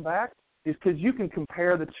you come back is because you can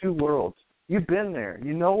compare the two worlds. You've been there.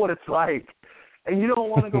 You know what it's like. And you don't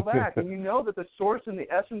want to go back. And you know that the source and the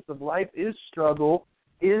essence of life is struggle,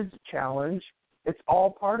 is challenge. It's all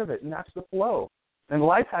part of it, and that's the flow. And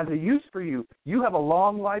life has a use for you. You have a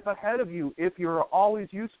long life ahead of you if you're always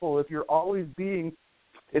useful, if you're always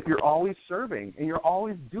serving, and you're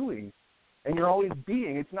always doing. And you're always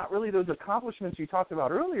being. It's not really those accomplishments you talked about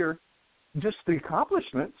earlier, just the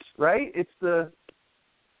accomplishments, right?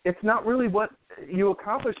 It's not really what you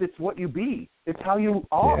accomplish, it's what you be. It's how you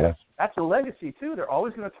are. Yeah. That's a legacy, too. They're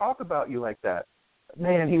always going to talk about you like that.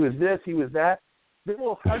 Man, he was this, he was that. They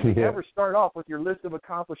will hardly ever start off with your list of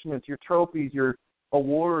accomplishments, your trophies, your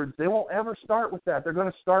awards. They won't ever start with that. They're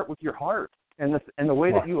going to start with your heart and the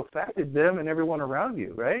way that you affected them and everyone around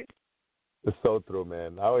you, right? It's so true,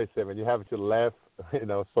 man. I always say, man, you have to laugh,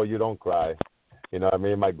 so you don't cry. You know, I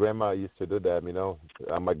mean, my grandma used to do that,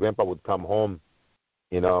 My grandpa would come home,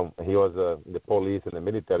 he was in the police and the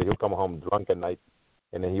military. He would come home drunk at night,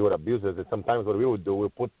 and then he would abuse us. And sometimes what we would do, we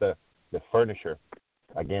would put the furniture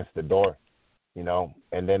against the door,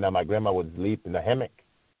 and then my grandma would sleep in the hammock,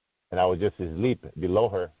 and I would just sleep below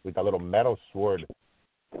her with a little metal sword.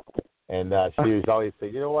 And she used to always say,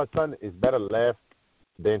 you know what, son, it's better laugh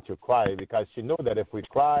than to cry, because she knew that if we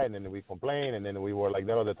cry and then we complain and then we were like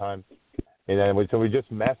that all the time, and then so we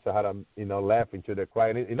just master how to laugh into the cry.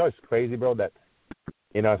 And it's crazy, bro, that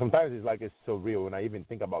sometimes it's like it's so real when I even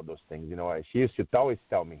think about those things. She used to always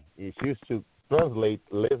tell me, she used to translate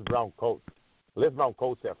Les Brown coats. Les Brown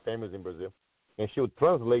coats are famous in Brazil, and she would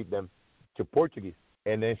translate them to Portuguese,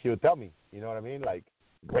 and then she would tell me, you know what I mean, like,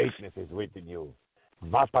 greatness is within you.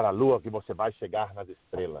 Vá para a lua que você vai chegar nas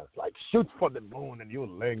estrelas. Like, shoot for the moon and you'll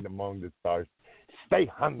land among the stars. Stay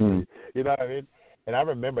hungry. You know what I mean? And I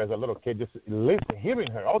remember as a little kid just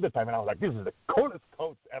hearing her all the time, and I was like, this is the coolest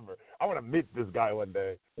coach ever. I want to meet this guy one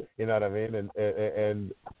day. You know what I mean?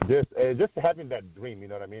 And just having that dream, you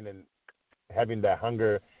know what I mean, and having that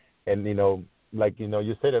hunger, and, you know, like, you know,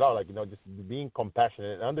 you said it all, like, you know, just being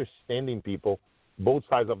compassionate and understanding people, both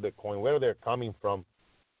sides of the coin, where they're coming from,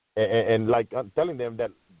 and like I'm telling them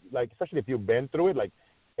that, like, especially if you've been through it, like,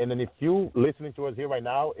 and then if you listening to us here right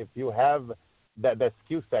now, if you have that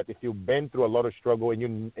skill set, if you've been through a lot of struggle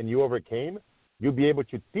and you overcame, you'll be able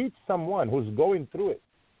to teach someone who's going through it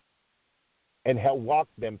and help walk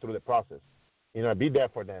them through the process. You know, be there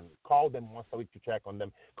for them. Call them once a week to check on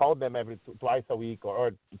them. Call them twice a week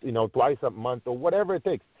or you know, twice a month or whatever it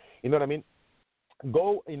takes. You know what I mean?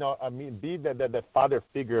 Go, you know, I mean, be the father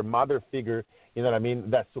figure, mother figure, you know what I mean,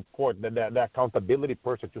 that support, that accountability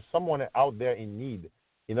person to someone out there in need.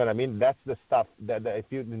 You know what I mean? That's the stuff that if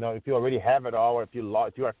you already have it all, or if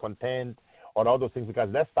you are content, or all those things, because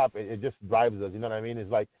that stuff, it just drives us. You know what I mean? It's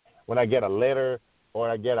like when I get a letter or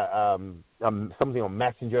I get something on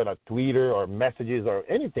Messenger, or Twitter, or messages or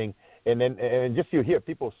anything, and just you hear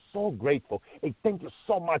people so grateful. Hey, thank you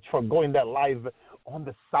so much for going that live on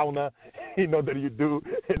the sauna, you know, that you do,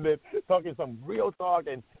 and then talking some real talk,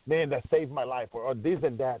 and man, that saved my life, or this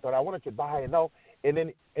and that, or I wanted to die, you know,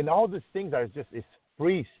 and all these things are just, it's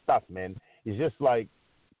free stuff, man. It's just like,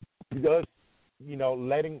 just, you know,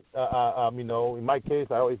 letting, you know, in my case,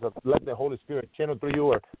 I always let the Holy Spirit channel through you,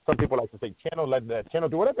 or some people like to say let the channel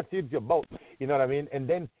through, whatever feeds your boat, you know what I mean? And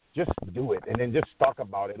then just do it, and then just talk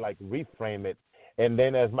about it, like reframe it. And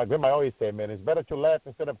then, as my grandma always said, man, it's better to laugh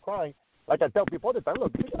instead of crying. Like I tell people all the time,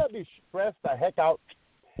 look, you're going to be stressed the heck out,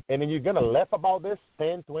 and then you're going to laugh about this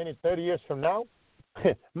 10, 20, 30 years from now.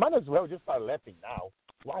 Might as well just start laughing now.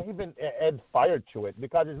 Why even add fire to it?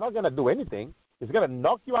 Because it's not going to do anything. It's going to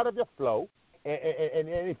knock you out of your flow. And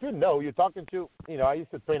if you know, you're talking to, you know, I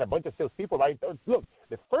used to train a bunch of salespeople, right? Look,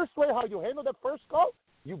 the first way how you handle that first call,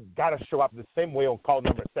 you got to show up the same way on call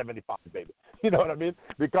number 75, baby. You know what I mean?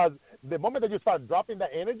 Because the moment that you start dropping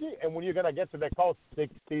that energy, and when you're going to get to that call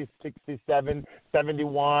 60, 67,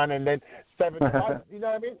 71, and then 75, you know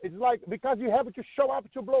what I mean? It's like, because you have to show up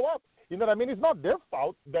to blow up. You know what I mean? It's not their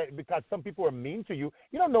fault that because some people are mean to you.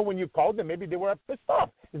 You don't know when you called them. Maybe they were pissed off.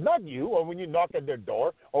 It's not you, or when you knock at their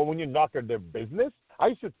door, or when you knock at their business. I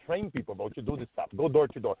used to train people about to do this stuff. Go door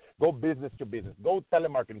to door. Go business to business. Go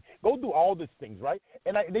telemarketing. Go do all these things, right?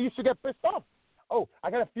 And they used to get pissed off. Oh,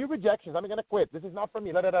 I got a few rejections. I'm going to quit. This is not for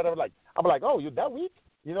me. I'm like, oh, you that weak?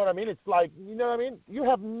 You know what I mean? It's like, you know what I mean? You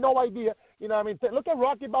have no idea. You know what I mean? Look at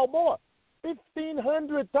Rocky Balboa.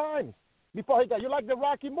 1,500 times. Before he got, you like the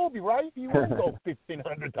Rocky movie, right? He would go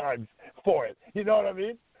 1,500 times for it. You know what I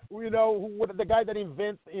mean? You know, the guy that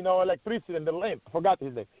invents, you know, electricity and the lamp, forgot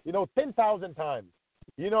his name, you know, 10,000 times.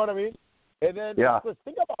 You know what I mean? And then just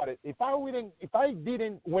think about it. If I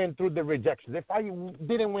didn't went through the rejections, if I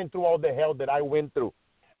didn't went through all the hell that I went through,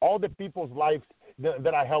 all the people's lives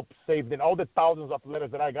that I helped save, and all the thousands of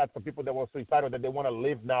letters that I got from people that were suicidal, that they want to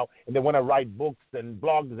live now, and they want to write books and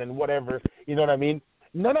blogs and whatever, you know what I mean?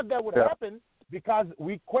 None of that would happen because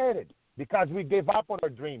we quitted, because we gave up on our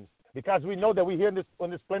dreams, because we know that we're here on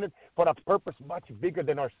this planet for a purpose much bigger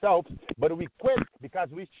than ourselves, but we quit because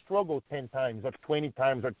we struggled 10 times or 20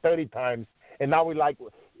 times or 30 times, and now we're like,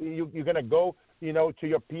 you're going to go, you know, to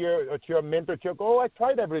your peer or to your mentor, to go, oh, I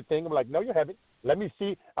tried everything. I'm like, no, you haven't. Let me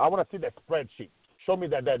see. I want to see that spreadsheet. Show me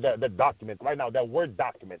the document right now, that Word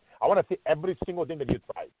document. I want to see every single thing that you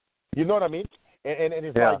tried. You know what I mean? And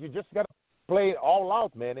it's like you just got to play it all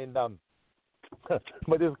out, man. And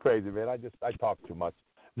but it's crazy, man. I talk too much.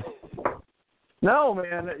 No,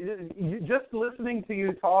 man. Just listening to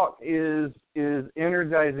you talk is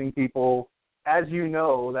energizing people. As you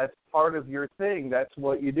know, that's part of your thing. That's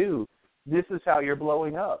what you do. This is how you're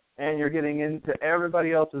blowing up, and you're getting into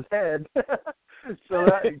everybody else's head. So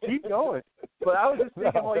keep going. But I was just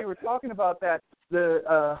thinking while you were talking about that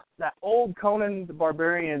old Conan the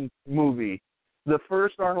Barbarian movie, the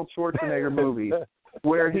first Arnold Schwarzenegger movie,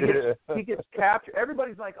 where he gets captured.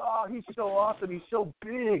 Everybody's like, oh, he's so awesome. He's so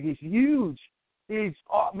big. He's huge.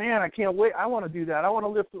 Oh, man, I can't wait. I want to do that. I want to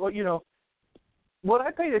lift, you know. What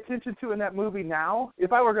I paid attention to in that movie now,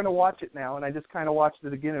 if I were going to watch it now, and I just kind of watched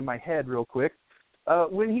it again in my head real quick,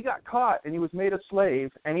 when he got caught and he was made a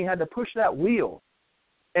slave and he had to push that wheel,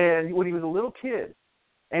 and when he was a little kid,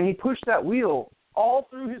 and he pushed that wheel all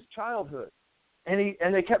through his childhood, and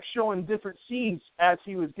they kept showing different scenes as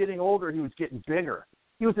he was getting older. He was getting bigger.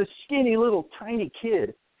 He was a skinny little tiny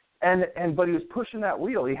kid, but he was pushing that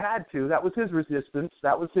wheel. He had to. That was his resistance.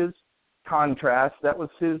 That was his contrast. That was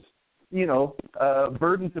his, you know,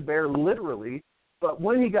 burden to bear literally. But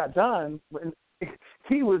when he got done, when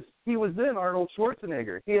he was then Arnold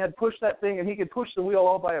Schwarzenegger. He had pushed that thing, and he could push the wheel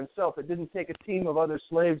all by himself. It didn't take a team of other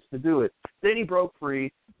slaves to do it. Then he broke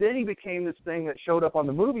free. Then he became this thing that showed up on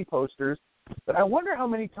the movie posters. But I wonder how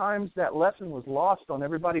many times that lesson was lost on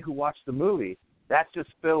everybody who watched the movie. That's just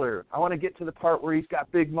filler. I want to get to the part where he's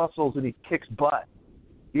got big muscles and he kicks butt.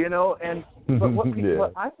 You know, and but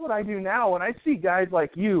what I do now when I see guys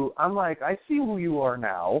like you, I'm like, I see who you are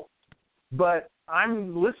now, but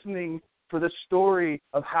I'm listening for the story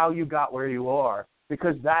of how you got where you are,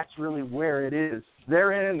 because that's really where it is.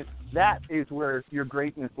 Therein, that is where your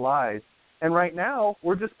greatness lies. And right now,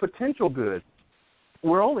 we're just potential good.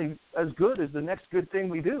 We're only as good as the next good thing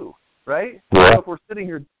we do, right? Yeah. So if we're sitting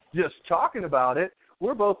here just talking about it,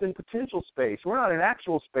 we're both in potential space. We're not in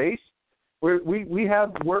actual space. We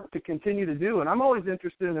have work to continue to do, and I'm always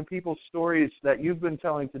interested in people's stories that you've been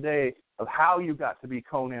telling today of how you got to be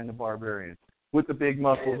Conan the Barbarian with the big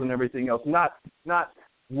muscles and everything else. Not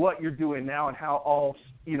what you're doing now and how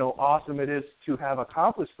awesome it is to have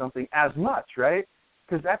accomplished something as much, right?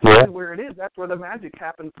 Because that's really where it is. That's where the magic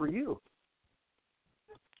happened for you.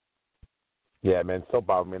 Yeah, man, so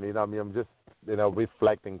powerful, man. You know, I mean, I'm just,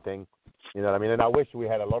 reflecting things. You know what I mean? And I wish we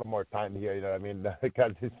had a lot more time here, you know what I mean?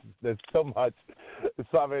 Because there's so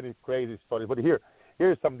many crazy stories. But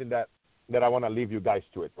here's something that I want to leave you guys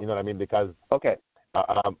to it. You know what I mean? Because,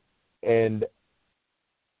 and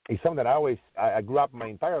it's something that I grew up my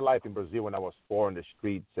entire life in Brazil when I was poor in the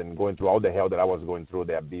streets and going through all the hell that I was going through,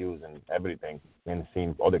 the abuse and everything, and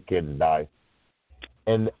seeing other kids die.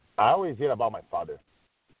 And I always hear about my father.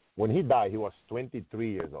 When he died, he was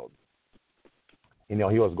 23 years old. You know,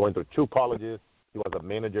 he was going through 2 colleges. He was a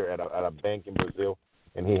manager at a bank in Brazil,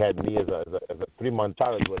 and he had me as a 3-month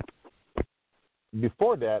child. But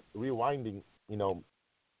before that, rewinding,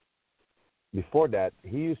 before that,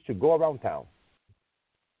 he used to go around town,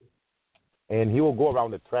 and he will go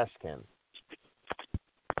around the trash cans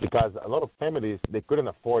because a lot of families, they couldn't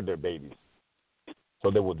afford their babies, so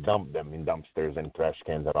they would dump them in dumpsters and trash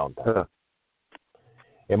cans around town.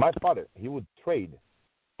 And my father, he would trade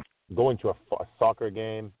going to a soccer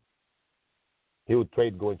game. He would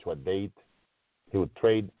trade going to a date. He would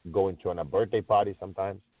trade going to a birthday party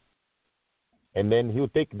sometimes. And then he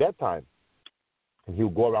would take that time and he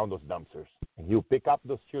would go around those dumpsters and he would pick up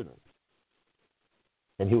those children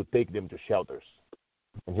and he would take them to shelters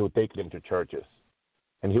and he would take them to churches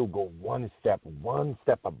and he would go one step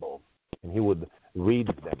above and he would read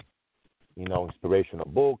them, inspirational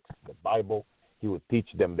books, the Bible. He would teach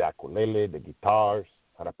them the ukulele, the guitars,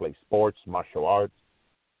 how to play sports, martial arts.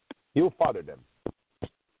 He would father them.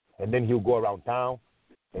 And then he would go around town,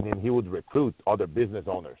 and then he would recruit other business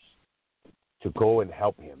owners to go and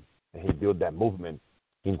help him. And he built that movement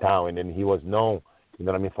in town. And then he was known,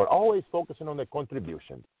 for always focusing on the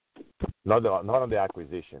contribution, not on the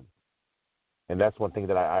acquisition. And that's one thing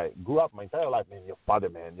that I grew up my entire life, man,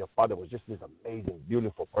 your father was just this amazing,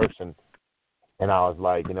 beautiful person. And I was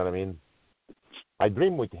like, I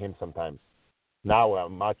dream with him sometimes. Now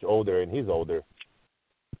I'm much older and he's older.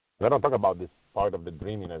 And I don't talk about this part of the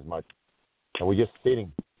dreaming as much. And we're just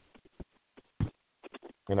sitting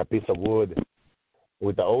in a piece of wood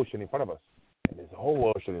with the ocean in front of us. And this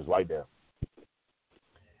whole ocean is right there.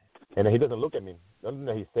 And he doesn't look at me. Nothing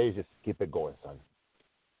that he says, just keep it going, son.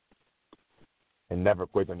 And never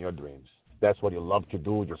quit on your dreams. That's what you love to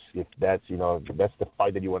do. Just if that's, that's the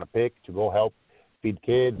fight that you want to pick, to go help feed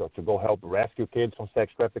kids or to go help rescue kids from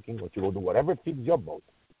sex trafficking or to go do whatever feeds your boat,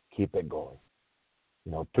 keep it going.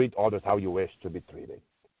 Treat others how you wish to be treated.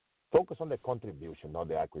 Focus on the contribution, not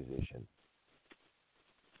the acquisition.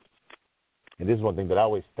 And this is one thing that I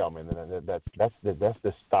always tell, man, that's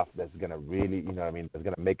the stuff that's going to really, that's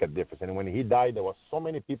going to make a difference. And when he died, there were so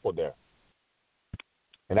many people there.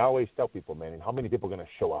 And I always tell people, man, how many people are going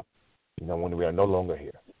to show up, when we are no longer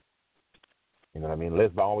here?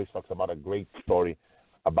 Lesba always talks about a great story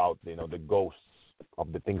about, the ghosts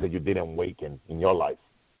of the things that you didn't awaken in your life.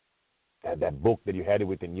 That book that you had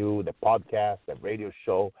within you, the podcast, that radio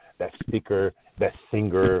show, that speaker, that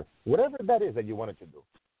singer, whatever that is that you wanted to do.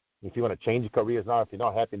 If you want to change careers now, if you're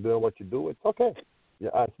not happy doing what you do, it's okay.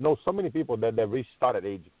 I know so many people that restart at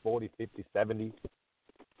age 40, 50, 70.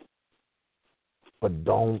 But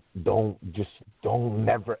don't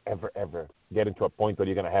never, ever, ever get into a point where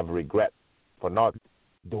you're going to have regret for not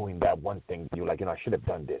doing that one thing. You're like, I should have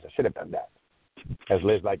done this. I should have done that. As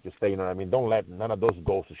Liz like to say, don't let none of those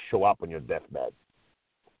goals show up on your deathbed.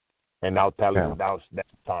 And now tell you, now it's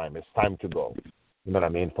time. It's time to go. You know what I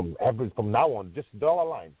mean? From now on, just draw a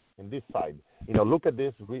line in this side. Look at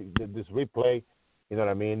this replay. You know what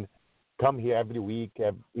I mean? come here every week,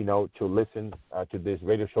 to listen to this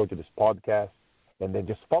radio show, to this podcast, and then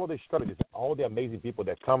just follow the strategies. All the amazing people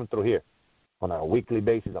that come through here on a weekly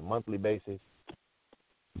basis, a monthly basis,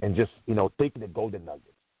 and just, take the golden nuggets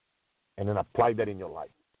and then apply that in your life.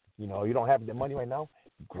 You don't have the money right now?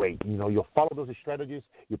 Great. You follow those strategies.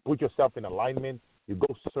 You put yourself in alignment. You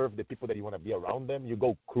go serve the people that you want to be around them. You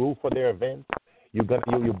go crew for their events. You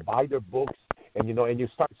buy their books, and you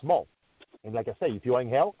start small. And like I say, if you're in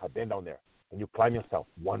hell, I've been down there. And you climb yourself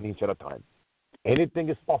 1 inch at a time. Anything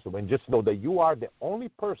is possible. And just know that you are the only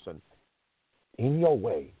person in your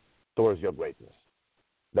way towards your greatness.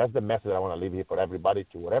 That's the message I want to leave here for everybody.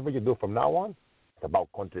 To whatever you do from now on, it's about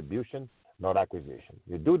contribution, not acquisition.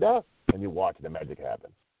 You do that, and you watch the magic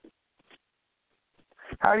happen.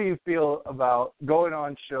 How do you feel about going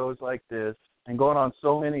on shows like this and going on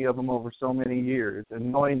so many of them over so many years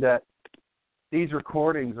and knowing that these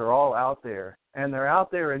recordings are all out there, and they're out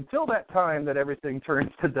there until that time that everything turns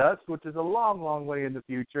to dust, which is a long, long way in the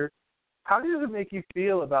future? How does it make you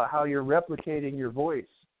feel about how you're replicating your voice?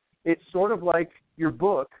 It's sort of like your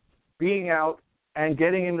book being out and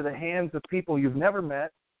getting into the hands of people you've never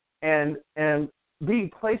met and being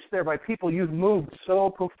placed there by people you've moved so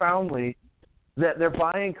profoundly that they're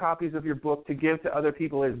buying copies of your book to give to other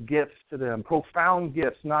people as gifts to them, profound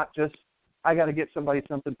gifts, not just, I got to get somebody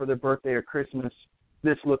something for their birthday or Christmas,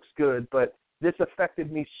 this looks good, but this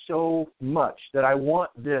affected me so much that I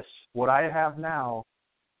want this, what I have now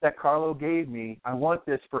that Carlo gave me, I want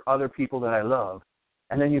this for other people that I love.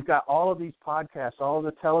 And then you've got all of these podcasts, all of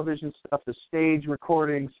the television stuff, the stage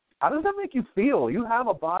recordings. How does that make you feel? You have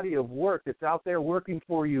a body of work that's out there working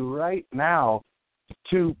for you right now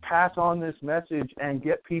to pass on this message and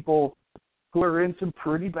get people who are in some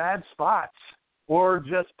pretty bad spots or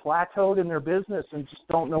just plateaued in their business and just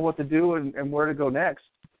don't know what to do and where to go next.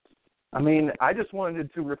 I mean, I just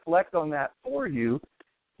wanted to reflect on that for you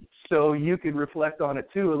so you could reflect on it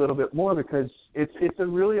too a little bit more, because it's a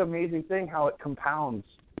really amazing thing how it compounds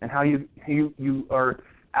and how you are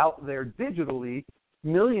out there digitally.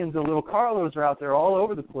 Millions of little Carlos are out there all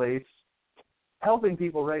over the place helping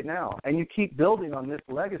people right now, and you keep building on this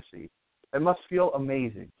legacy. It must feel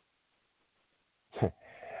amazing.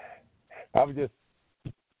 I'm just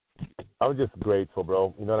grateful,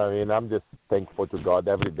 bro. You know what I mean? I'm just thankful to God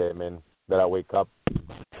every day, man, that I wake up,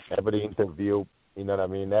 every interview, you know what I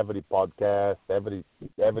mean, every podcast, every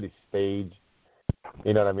stage,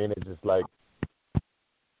 you know what I mean? It's just like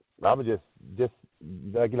I'm just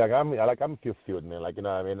like I'm fulfilled, man. Like, you know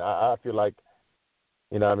what I mean? I feel like,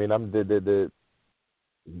 you know what I mean, I'm the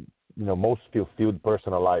most fulfilled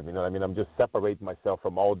person alive, you know what I mean? I'm just separating myself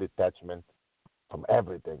from all detachment, from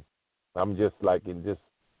everything. I'm just like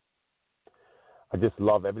I just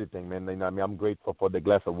love everything, man. You know what I mean? I'm grateful for the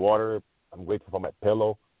glass of water. I'm grateful for my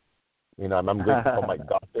pillow. You know, I'm grateful for my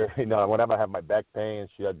doctor. You know, whenever I have my back pain,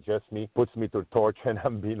 she adjusts me, puts me through torture, and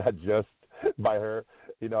I'm being adjusted by her.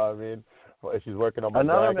 You know what I mean? She's working on my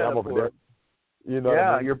back, and I'm over there. You know, yeah,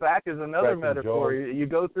 what I mean? Your back is another metaphor. You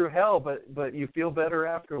go through hell, but you feel better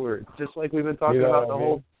afterwards, just like we've been talking about the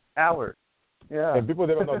whole hour. Yeah. And people,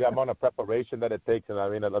 they don't know the amount of preparation that it takes. And I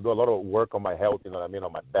mean, I do a lot of work on my health, you know what I mean,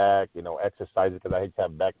 on my back, exercises, because I hate to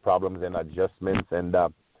have back problems and adjustments. And,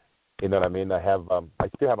 you know what I mean, I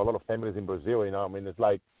still have a lot of families in Brazil, you know. I mean, it's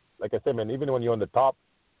like I said, man, even when you're on the top,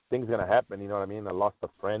 things going to happen, you know what I mean. I lost a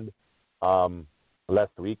friend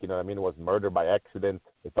last week, you know what I mean. It was murdered by accident.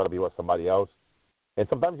 They thought he was somebody else. And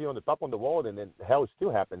sometimes you're on the top on the world, and then hell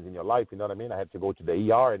still happens in your life, you know what I mean. I had to go to the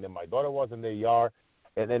ER, and then my daughter was in the ER.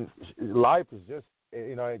 And then life is just,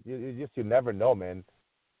 you never know, man.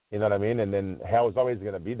 You know what I mean? And then hell is always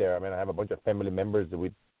going to be there. I mean, I have a bunch of family members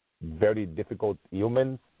with very difficult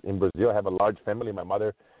ailments in Brazil. I have a large family. My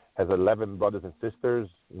mother has 11 brothers and sisters,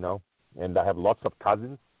 you know, and I have lots of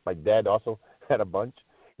cousins. My dad also had a bunch,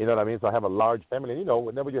 you know what I mean? So I have a large family. And, you know,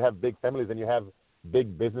 whenever you have big families and you have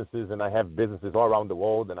big businesses, and I have businesses all around the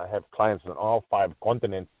world, and I have clients on all 5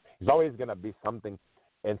 continents, there's always going to be something.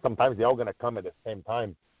 And sometimes they're all going to come at the same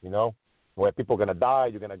time, you know, where people are going to die,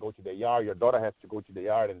 you're going to go to the ER, your daughter has to go to the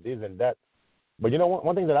ER, and this and that. But, you know,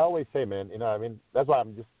 one thing that I always say, man, you know what I mean, that's why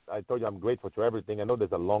I told you I'm grateful to everything. I know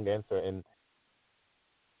there's a long answer. And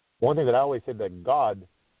one thing that I always say, that God,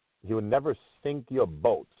 he will never sink your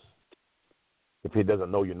boats if he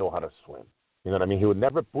doesn't know you know how to swim. You know what I mean? He will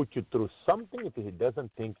never put you through something if he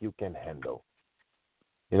doesn't think you can handle.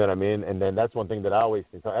 You know what I mean? And then that's one thing that I always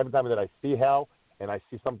think. So every time that I see hell, and I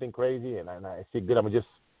see something crazy, and I see good, I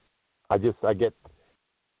just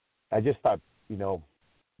start, you know,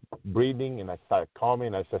 breathing, and I start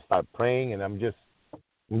calming, I just start praying, and I'm just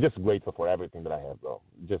grateful for everything that I have, bro.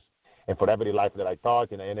 and for every life that I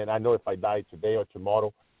touch. And I know if I die today or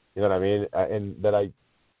tomorrow, you know what I mean, and that I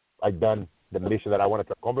done the mission that I wanted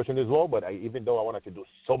to accomplish in this world. But even though I wanted to do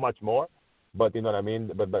so much more, but you know what I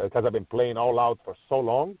mean, but because I've been playing all out for so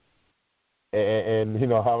long, and you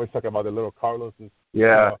know, I always talk about the little Carlos.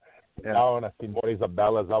 Yeah. Now when I see more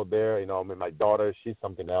Isabella's out there, you know, I mean, my daughter, she's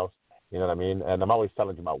something else. You know what I mean? And I'm always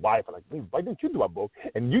telling to my wife, I'm like, hey, why didn't you do a book?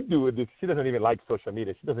 And you do it. She doesn't even like social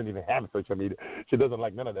media. She doesn't even have social media. She doesn't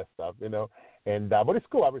like none of that stuff, you know. And but it's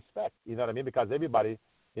cool. I respect, you know what I mean? Because everybody,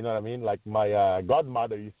 you know what I mean? Like my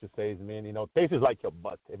godmother used to say, man, you know, taste is like your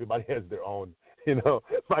butt. Everybody has their own, you know.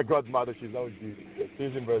 My godmother, she's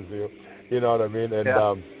in Brazil, you know what I mean? And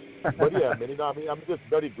but yeah, man, you know, I mean, I'm just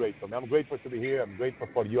very grateful. Man. I'm grateful to be here. I'm grateful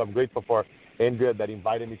for you. I'm grateful for Andrea that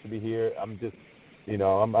invited me to be here. I'm just, you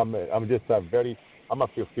know, I'm just I'm a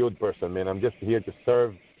fulfilled person, man. I'm just here to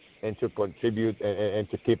serve and to contribute and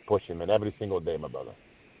to keep pushing, man, every single day, my brother.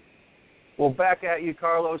 Well, back at you,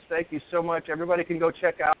 Carlos. Thank you so much. Everybody can go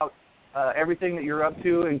check out everything that you're up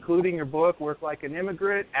to, including your book, Work Like an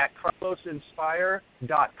Immigrant, at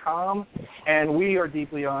carlosinspire.com. And we are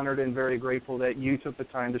deeply honored and very grateful that you took the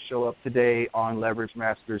time to show up today on Leverage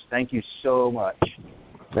Masters. Thank you so much.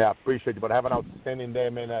 Yeah, I appreciate you. But have an outstanding day,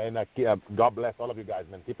 man. And God bless all of you guys,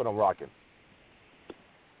 man. Keep it on rocking.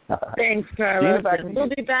 Thanks, Carlos. We'll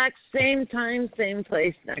be back same time, same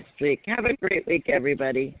place next week. Have a great week,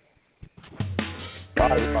 everybody.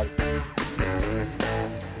 Bye, everybody.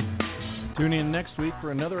 Tune in next week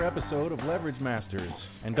for another episode of Leverage Masters.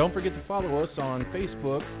 And don't forget to follow us on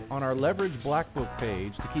Facebook on our Leverage Black Book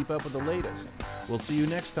page to keep up with the latest. We'll see you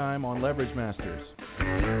next time on Leverage Masters.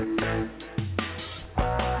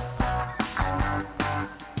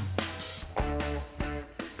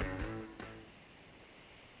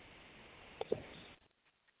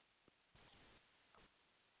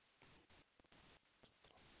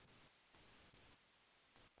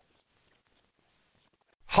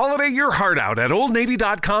 Holiday your heart out at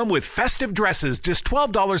OldNavy.com with festive dresses, just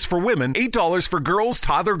 $12 for women, $8 for girls,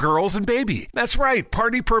 toddler girls, and baby. That's right,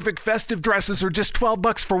 party-perfect festive dresses are just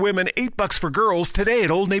 $12 for women, $8 for girls today at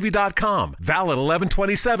OldNavy.com. Valid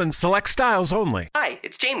 11/27, select styles only. Hi,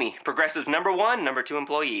 it's Jamie, Progressive #1, #2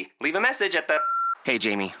 employee. Leave a message at the... Hey,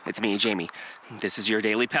 Jamie, it's me, Jamie. This is your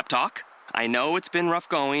daily pep talk. I know it's been rough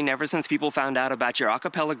going ever since people found out about your a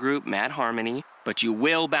cappella group, Mad Harmony, but you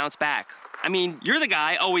will bounce back. I mean, you're the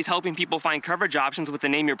guy always helping people find coverage options with the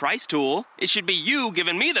Name Your Price tool. It should be you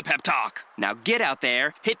giving me the pep talk. Now get out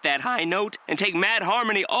there, hit that high note, and take Mad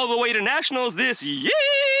Harmony all the way to nationals this year.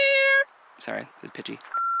 Sorry, it's pitchy.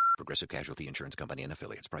 Progressive Casualty Insurance Company and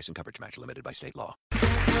Affiliates. Price and coverage match limited by state law.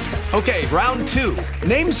 Okay, round two.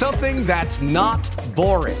 Name something that's not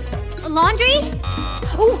boring. A laundry?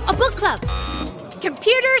 Ooh, a book club.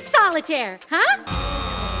 Computer solitaire, huh?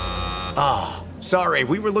 Ah, sorry,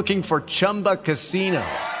 we were looking for Chumba Casino.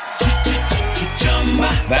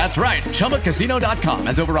 That's right, ChumbaCasino.com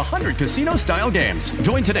has over 100 casino-style games.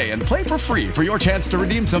 Join today and play for free for your chance to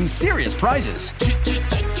redeem some serious prizes.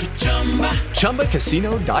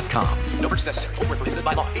 ChumbaCasino.com. No purchase necessary. Void where prohibited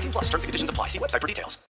by law. 18+. Terms and conditions apply. See website for details.